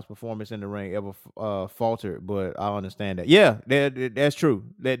think Sean's performance in the ring ever faltered, but I understand that. Yeah, that's true.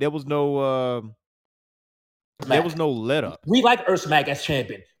 There was no let up. We like Earthsmack as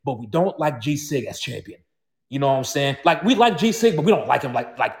champion, but we don't like G Sig as champion. You know what I'm saying? Like we like G Sig, but we don't like him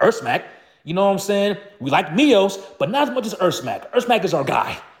like Earthsmack. You know what I'm saying? We like Mios, but not as much as Earthsmack. Earthsmack is our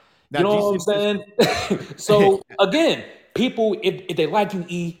guy. You Now know G what I'm saying? So again, people, if they like you,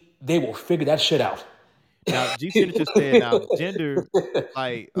 E, they will figure that shit out. Now G Signature said now gender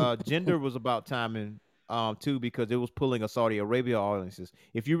was about timing too because it was pulling a Saudi Arabia audiences.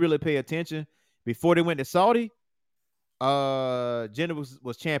 If you really pay attention, before they went to Saudi, gender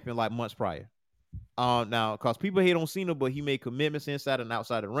was champion like months prior. Now, because people hate on Cena, but he made commitments inside and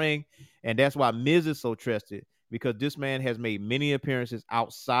outside the ring, and that's why Miz is so trusted because this man has made many appearances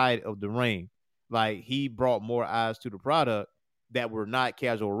outside of the ring. Like he brought more eyes to the product that were not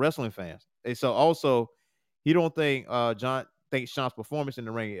casual wrestling fans, and so also he don't think John thinks Sean's performance in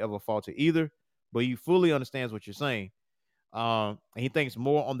the ring ever faltered either, but he fully understands what you're saying. And he thinks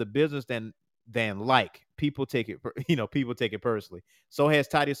more on the business than than like. People take it, people take it personally. So has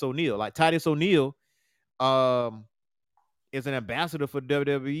Titus O'Neil. Like Titus O'Neil, is an ambassador for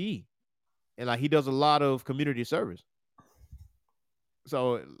WWE, and like he does a lot of community service.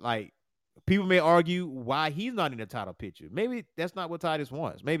 So like people may argue why he's not in the title picture. Maybe that's not what Titus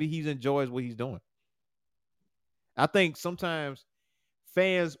wants. Maybe he enjoys what he's doing. I think sometimes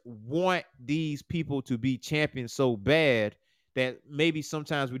fans want these people to be champions so bad that maybe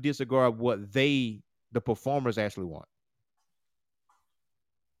sometimes we disregard what the performers actually want.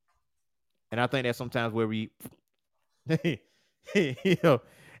 And I think that's sometimes where we, you know,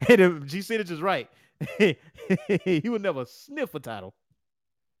 and G Synergy is right. He would never sniff a title.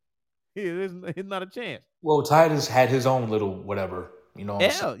 It's not a chance. Well, Titus had his own little whatever, you know.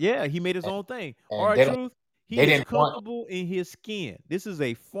 Yeah, he made his own thing. And R-Truth, he is didn't want comfortable in his skin. This is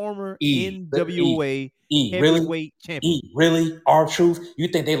a former E, NWA really, heavyweight champion. really, R-Truth. You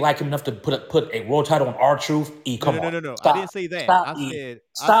think they like him enough to put a world title on R-Truth? Come on. No. Stop. I didn't say that. Stop, I said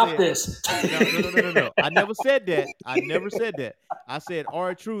stop this. No. I never said that. I never said that. I said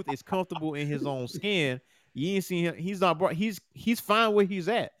R-Truth is comfortable in his own skin. You ain't seen him. He's not brought. He's fine where he's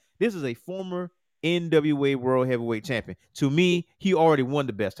at. This is a former NWA World Heavyweight Champion. To me, he already won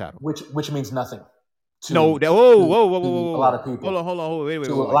the best title. Which means nothing. Whoa. A lot of people. Hold on. Wait.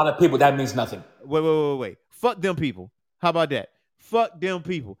 A lot of people, that means nothing. Wait. Fuck them people. How about that? Fuck them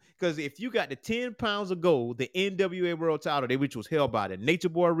people. Because if you got the 10 pounds of gold, the NWA World title, which was held by the Nature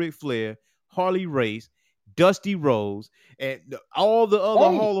Boy Ric Flair, Harley Race, Dusty Rhodes, and all the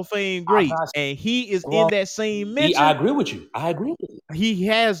other Hall of Fame greats, and he is in that same mention. I agree with you. He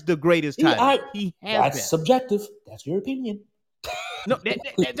has the greatest title. That's subjective. That's your opinion. No,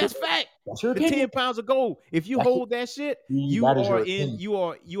 that's fact. That's your opinion. The 10 pounds of gold. If you hold that shit, you are in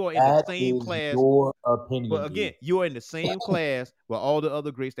the same class. Your opinion. But again, you are in the same class with all the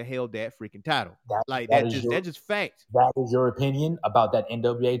other greats that held that freaking title. That's just fact. That is your opinion about that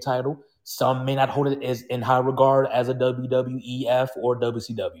NWA title. Some may not hold it as in high regard as a WWEF or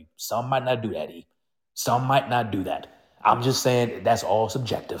WCW. Some might not do that. Some might not do that. I'm just saying that's all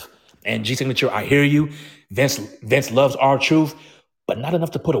subjective. And G Signature, I hear you. Vince loves R-Truth, but not enough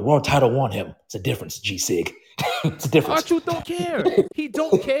to put a world title on him. It's a difference, G Sig. It's a difference. R-Truth don't care. He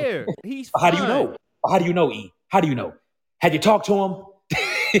don't care. He's fine. How do you know? How do you know, E? How do you know? Had you talked to him?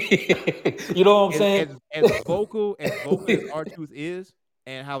 You know what I'm saying? As vocal as R-Truth is,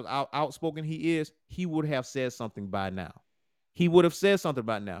 and how outspoken he is, he would have said something by now.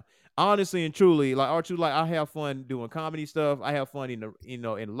 Honestly and truly, like R-Truth, like I have fun doing comedy stuff. I have fun in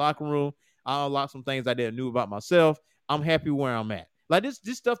the locker room. I unlock some things I didn't know about myself. I'm happy where I'm at. Like this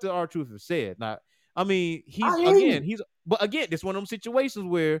stuff that R-Truth has said. Now, I mean, but again, it's one of them situations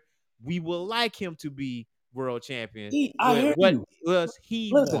where we will like him to be world champion. I hear you.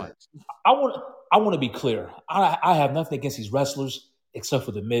 He wants. I want to be clear. I have nothing against these wrestlers except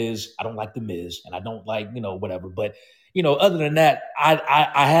for the Miz. I don't like the Miz, and I don't like whatever. But other than that,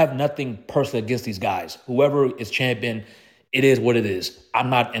 I have nothing personally against these guys. Whoever is champion, it is what it is. I'm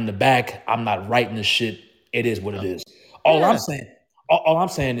not in the back. I'm not writing this shit. It is what it is. All I'm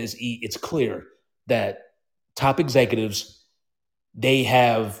saying is it's clear that top executives, they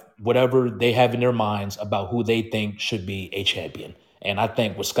have whatever they have in their minds about who they think should be a champion. And I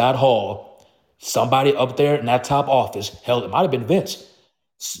think with Scott Hall, somebody up there in that top office, hell, it might have been Vince.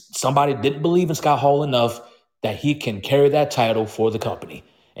 Somebody didn't believe in Scott Hall enough that he can carry that title for the company.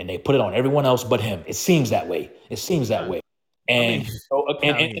 And they put it on everyone else but him. It seems that way. And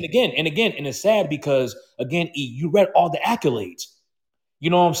again, it's sad because again, you read all the accolades. You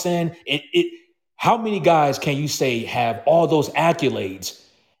know what I'm saying? How many guys can you say have all those accolades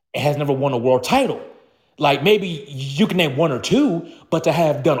and has never won a world title? Like maybe you can name one or two, but to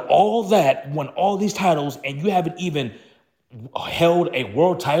have done all that, won all these titles, and you haven't even held a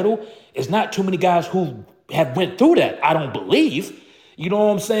world title, is not too many guys who have went through that. I don't believe. You know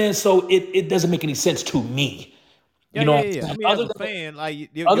what I'm saying? So it doesn't make any sense to me. Yeah. I mean, as a fan,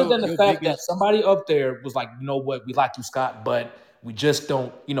 other than the fact that somebody up there was like, you know what, we like you, Scott, but we just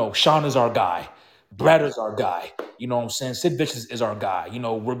don't. Sean is our guy. Brad is our guy. You know what I'm saying? Sid Vicious is our guy.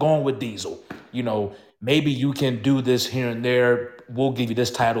 We're going with Diesel. Maybe you can do this here and there. We'll give you this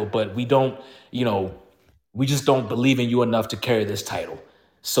title, but we don't, we just don't believe in you enough to carry this title.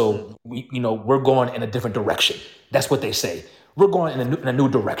 So we're going in a different direction. That's what they say. We're going in a new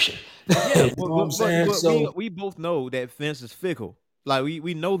direction. Yeah, you know what I'm saying? So we both know that Vince is fickle. Like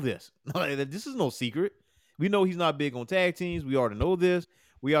we know this. This is no secret. We know he's not big on tag teams. We already know this.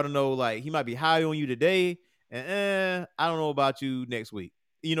 We ought to know, like, he might be high on you today, and I don't know about you next week.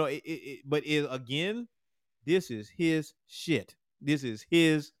 But again, this is his shit. This is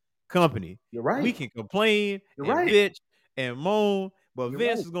his company. You're right. We can complain You're and right. bitch and moan, but You're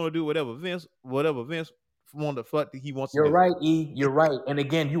Vince right. is gonna do whatever Vince want the fuck that he wants to You're do. right, E. You're right. And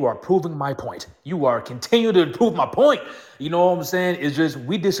again, you are proving my point. You are continuing to prove my point. You know what I'm saying? It's just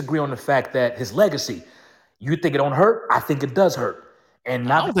we disagree on the fact that his legacy. You think it don't hurt? I think it does hurt. And I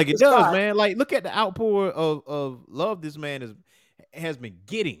not don't to think take it a does, shot. man. Like, look at the outpour of love this man has been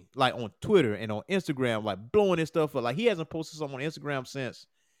getting, like on Twitter and on Instagram, like blowing his stuff up. Like, he hasn't posted something on Instagram since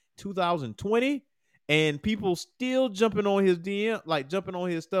 2020, and people still jumping on his DM, like jumping on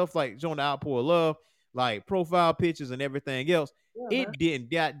his stuff, like showing the outpour of love, like profile pictures and everything else. Yeah, It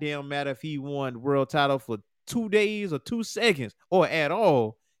didn't goddamn matter if he won the world title for 2 days or 2 seconds or at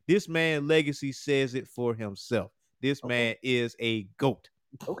all. This man legacy says it for himself. This Okay. man is a GOAT.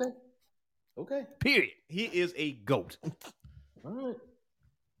 Okay. Okay. Period. He is a GOAT. All right.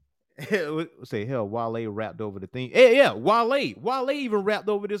 Say hell, Wale rapped over the theme. Yeah, Wale even rapped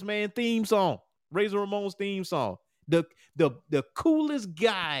over this man theme song, Razor Ramon's theme song. The coolest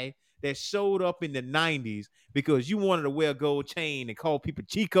guy that showed up in the 90s because you wanted to wear a gold chain and call people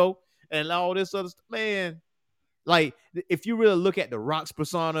Chico and all this other stuff. Man, like if you really look at the Rock's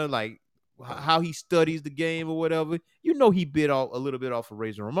persona, like how he studies the game or whatever, you know he bit off a little bit off of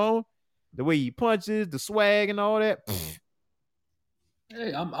Razor Ramon. The way he punches, the swag and all that.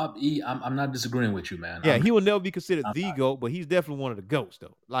 Hey, I'm not disagreeing with you, man. Yeah, he will never be considered the GOAT, but he's definitely one of the GOATs,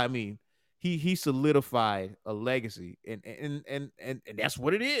 though. Like, I mean, he solidified a legacy, and that's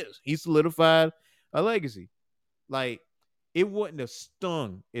what it is. He solidified a legacy. Like, it wouldn't have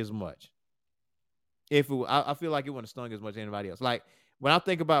stung as much if I feel like it wouldn't have stung as much as anybody else. Like, when I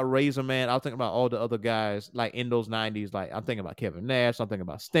think about Razor, man, I'll think about all the other guys like in those 90s. Like, I'm thinking about Kevin Nash, I'm thinking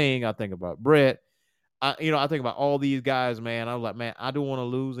about Sting, I think about Brett. I think about all these guys, man. I'm like, man, I don't want to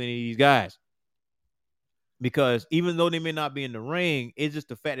lose any of these guys. Because even though they may not be in the ring, it's just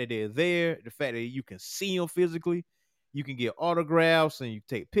the fact that they're there, the fact that you can see them physically, you can get autographs and you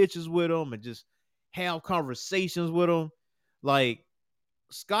take pictures with them and just have conversations with them. Like,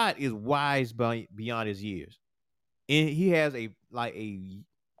 Scott is wise beyond his years, and he has a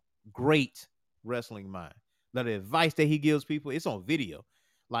great wrestling mind. The advice that he gives people, it's on video.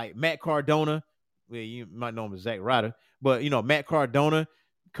 Like Matt Cardona, well, you might know him as Zack Ryder, but Matt Cardona,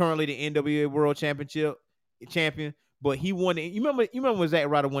 currently the NWA World Championship champion, but he won. You remember when Zack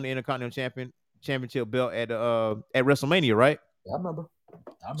Ryder won the Intercontinental Championship belt at WrestleMania, right? Yeah, I remember.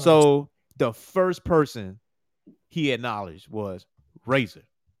 So the first person he acknowledged was Razor.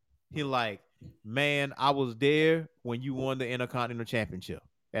 He like, man, I was there when you won the Intercontinental Championship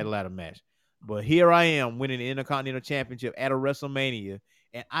at a ladder match. But here I am winning the Intercontinental Championship at a WrestleMania,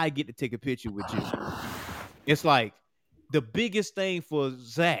 and I get to take a picture with you. It's like the biggest thing for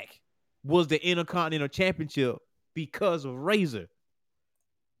Zach was the Intercontinental Championship because of Razor.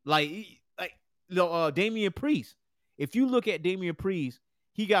 Damian Priest. If you look at Damian Priest,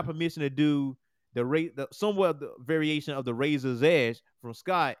 he got permission to do the somewhat the variation of the Razor's Edge from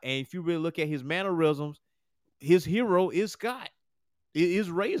Scott. And if you really look at his mannerisms, his hero is Scott. It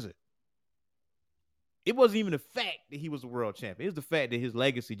is Razor. It wasn't even the fact that he was a world champion. It's the fact that his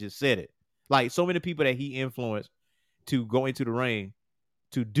legacy just said it. Like, so many people that he influenced to go into the ring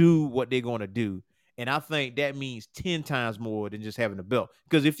to do what they're going to do. And I think that means 10 times more than just having a belt.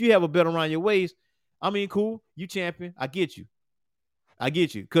 Because if you have a belt around your waist, I mean, cool, you champion. I get you.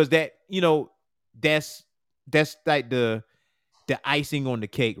 Because that, that's like the icing on the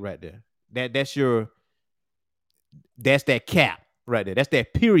cake right there. That's that cap right there. That's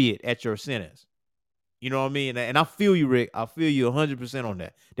that period at your sentence. You know what I mean? And I feel you, Rick. I feel you 100% on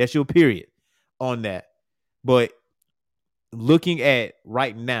that. That's your period on that. But looking at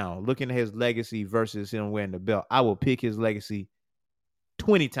right now, looking at his legacy versus him wearing the belt, I will pick his legacy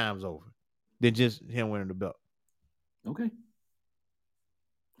 20 times over than just him wearing the belt. Okay.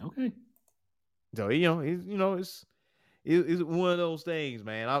 So it's one of those things,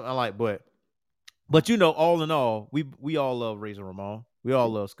 man. I like, but all in all, we all love Razor Ramon. We all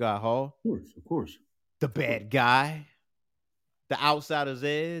love Scott Hall. Of course. The bad guy, the outsider's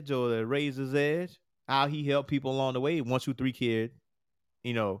edge or the Razor's edge. How he helped people along the way. 1, 2, 3 kid,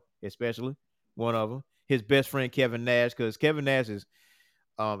 especially one of them. His best friend Kevin Nash, because Kevin Nash is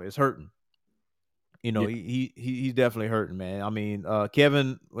hurting. Yeah. He's definitely hurting, man. I mean,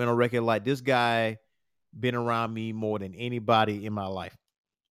 Kevin went on record like, this guy been around me more than anybody in my life.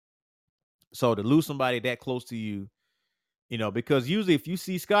 So to lose somebody that close to you, because usually if you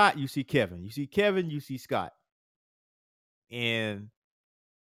see Scott, you see Kevin. You see Kevin, you see Scott. And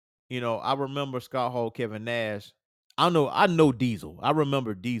I remember Scott Hall, Kevin Nash. I know Diesel. I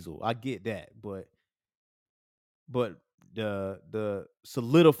remember Diesel. I get that, but the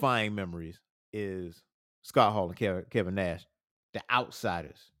solidifying memories is Scott Hall and Kevin Nash, the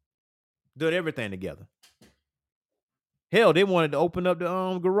outsiders, did everything together. Hell, they wanted to open up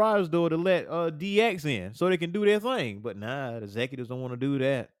the garage door to let DX in so they can do their thing, but nah, the executives don't want to do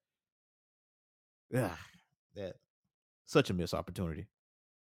that. Ugh, that such a missed opportunity.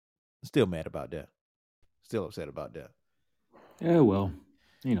 Still mad about that. Still upset about that. Yeah, well,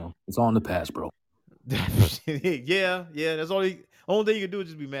 it's all in the past, bro. yeah. That's only thing you can do is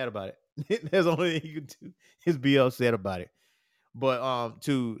just be mad about it. That's the only thing you can do is be upset about it. But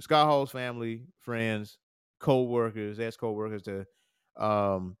to Scott Hall's family, friends, co-workers, ex-co-workers, to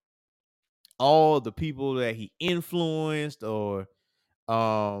all the people that he influenced or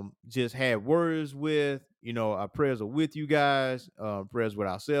just had words with, our prayers are with you guys, prayers with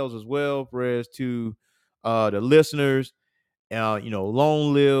ourselves as well, prayers to the listeners.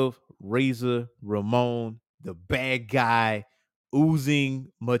 Long live Razor Ramon, the bad guy,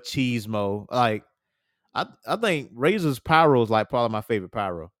 oozing machismo. Like, I think Razor's pyro is like probably my favorite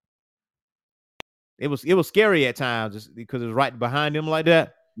pyro. It was scary at times just because it was right behind him like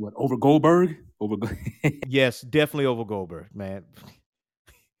that. What, over Goldberg? Yes, definitely over Goldberg, man.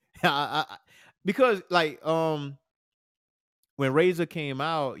 Because like when Razor came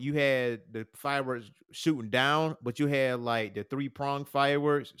out, you had the fireworks shooting down, but you had like the 3-pronged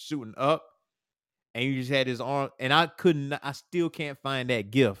fireworks shooting up, and you just had his arm. And I still can't find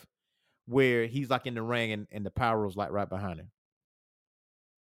that gif where he's like in the ring and the pyro's like right behind him.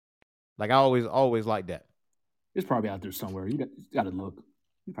 Like I always like that. It's probably out there somewhere. You got to look.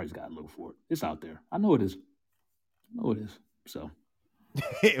 You probably just got to look for it. It's out there. I know it is. So.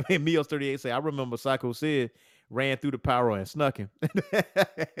 And Meos 38 say, I remember Psycho Sid ran through the pyro and snuck him.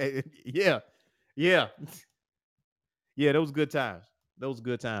 Yeah. Those good times. Those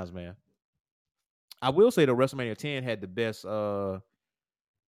good times, man. I will say the WrestleMania 10 had the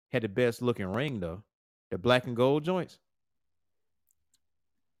best looking ring though. The black and gold joints.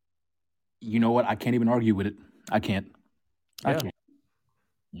 You know what? I can't even argue with it. I can't. I can't.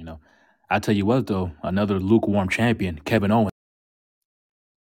 I tell you what though, another lukewarm champion, Kevin Owens.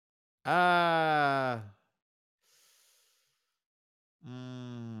 Yeah.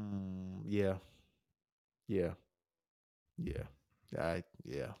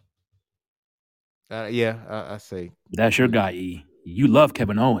 I say That's your guy, E. You love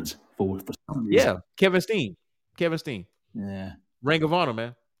Kevin Owens for some reason. Yeah, Kevin Steen. Yeah. Ring of Honor,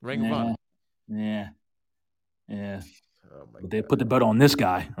 man. Ring of Honor. Yeah. Oh my But they God. put the bet on this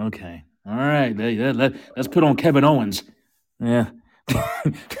guy. Okay. All right. Let's put on Kevin Owens. Yeah.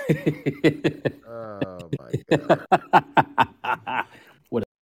 Oh my God. What?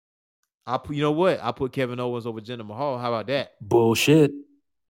 You know what? I put Kevin Owens over Jinder Mahal. How about that? Bullshit.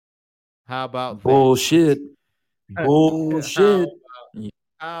 How about bullshit? That? Bullshit.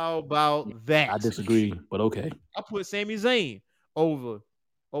 How about that? I disagree, but okay. I put Sami Zayn over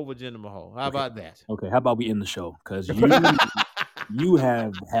Jinder Mahal. How about that? Okay. How about we end the show? Because you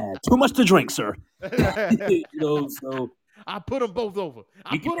have had too much to drink, sir. So I put them both over.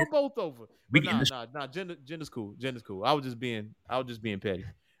 But Jinder's cool. Jinder's cool. I was just being petty.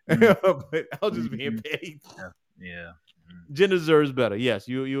 But I was just being petty. Yeah. Jinder deserves better. Yes,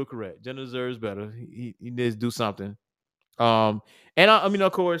 you're correct. Jinder deserves better. He needs to do something. And I mean,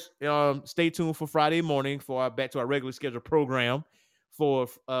 of course, stay tuned for Friday morning back to our regularly scheduled program for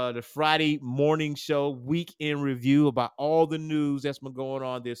the Friday morning show week in review about all the news that's been going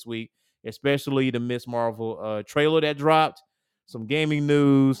on this week, especially the Miss Marvel trailer that dropped, some gaming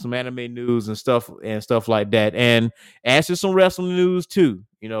news, some anime news, and stuff like that, and actually some wrestling news too.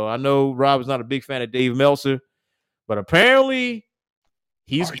 I know Rob is not a big fan of Dave Meltzer, but apparently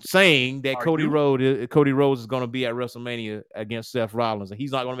he's saying that Cody Rhodes is going to be at WrestleMania against Seth Rollins, and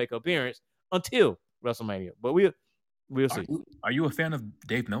he's not going to make an appearance until WrestleMania. But we'll see. Are you a fan of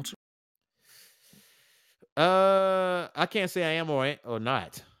Dave Meltzer? I can't say I am or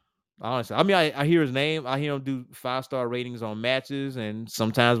not. Honestly, I mean, I hear his name. I hear him do 5-star ratings on matches, and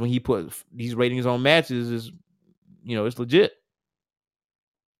sometimes when he put these ratings on matches, is it's legit.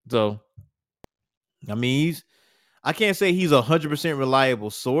 So, I mean, I can't say he's 100%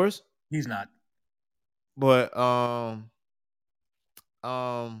 reliable source. He's not. But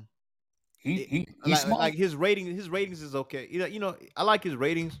he's like his ratings is okay. I like his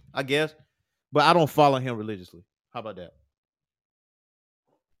ratings, I guess, but I don't follow him religiously. How about that?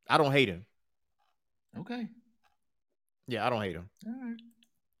 I don't hate him. Okay. Yeah, I don't hate him. All right.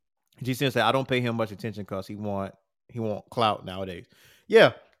 G-Sen said I don't pay him much attention because he want clout nowadays.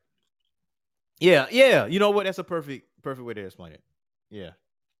 Yeah. You know what? That's a perfect way to explain it. Yeah.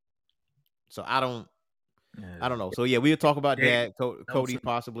 So I don't I don't know. So yeah, we'll talk about Hey, that. Cody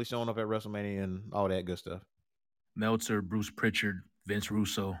possibly showing up at WrestleMania and all that good stuff. Meltzer, Bruce Pritchard, Vince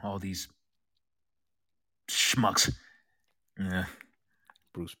Russo, all these schmucks. Yeah.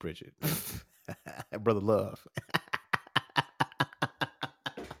 Bruce Pritchard. Brother Love.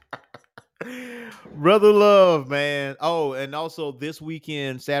 Brother Love, man. Oh, and also this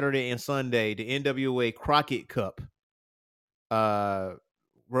weekend, Saturday and Sunday, the NWA Crockett Cup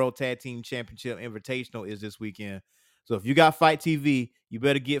World Tag Team Championship Invitational is this weekend. So if you got Fight TV, you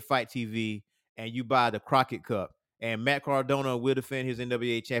better get Fight TV and you buy the Crockett Cup. And Matt Cardona will defend his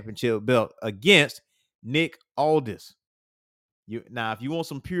NWA Championship belt against Nick Aldis. Now, if you want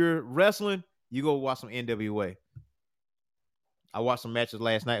some pure wrestling, you go watch some NWA. I watched some matches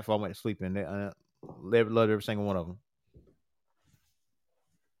last night before I went to sleep, and loved every single one of them.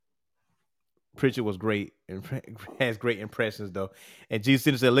 Pritchard was great and has great impressions though. And G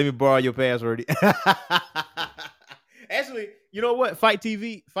Center said, "Let me borrow your password." Actually, you know what? Fight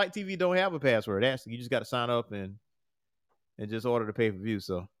TV don't have a password. Actually, you just got to sign up and just order the pay-per-view.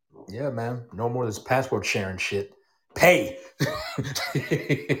 So yeah, man. No more of this password sharing shit. Pay.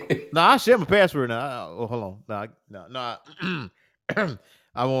 No, I share my password now. Hold on. No.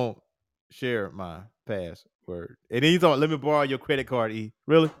 I won't share my password. And then you thought, let me borrow your credit card, E.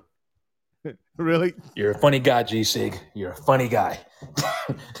 Really? Really? You're a funny guy, G Sig. You're a funny guy.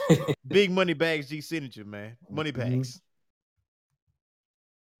 Big money bags, G signature, man. Money bags.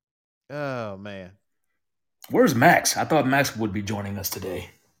 Oh man. Where's Max? I thought Max would be joining us today.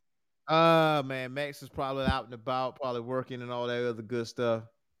 Man, Max is probably out and about, probably working and all that other good stuff.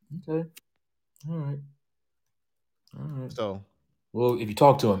 Okay. All right. So, well, if you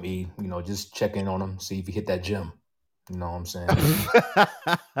talk to him, E, just check in on him, see if he hit that gym. You know what I'm saying?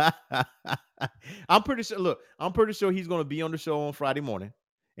 I'm pretty sure. Look, I'm pretty sure he's going to be on the show on Friday morning,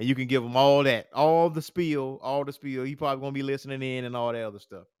 and you can give him all the spiel. He probably going to be listening in and all that other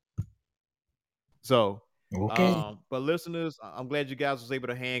stuff. So, okay. But listeners, I'm glad you guys was able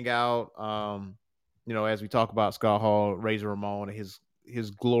to hang out. As we talk about Scott Hall, Razor Ramon, and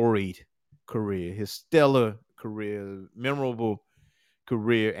his gloried career, his stellar career, memorable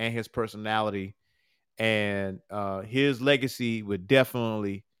career, and his personality. And his legacy would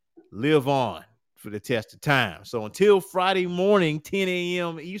definitely live on for the test of time. So until Friday morning, 10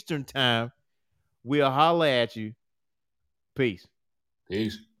 a.m. Eastern time, we'll holler at you. Peace.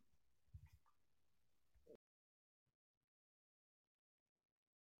 Peace.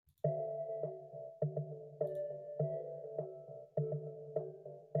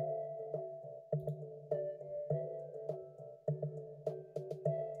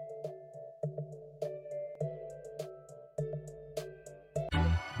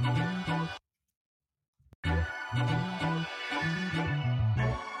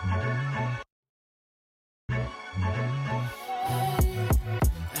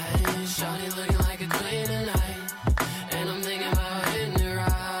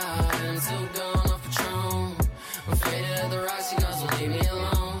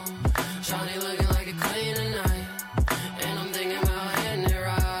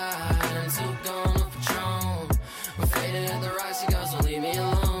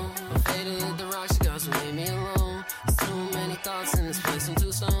 Thoughts in this place, I'm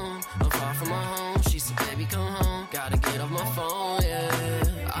too soon. I'm far from my home. She said, baby, come home.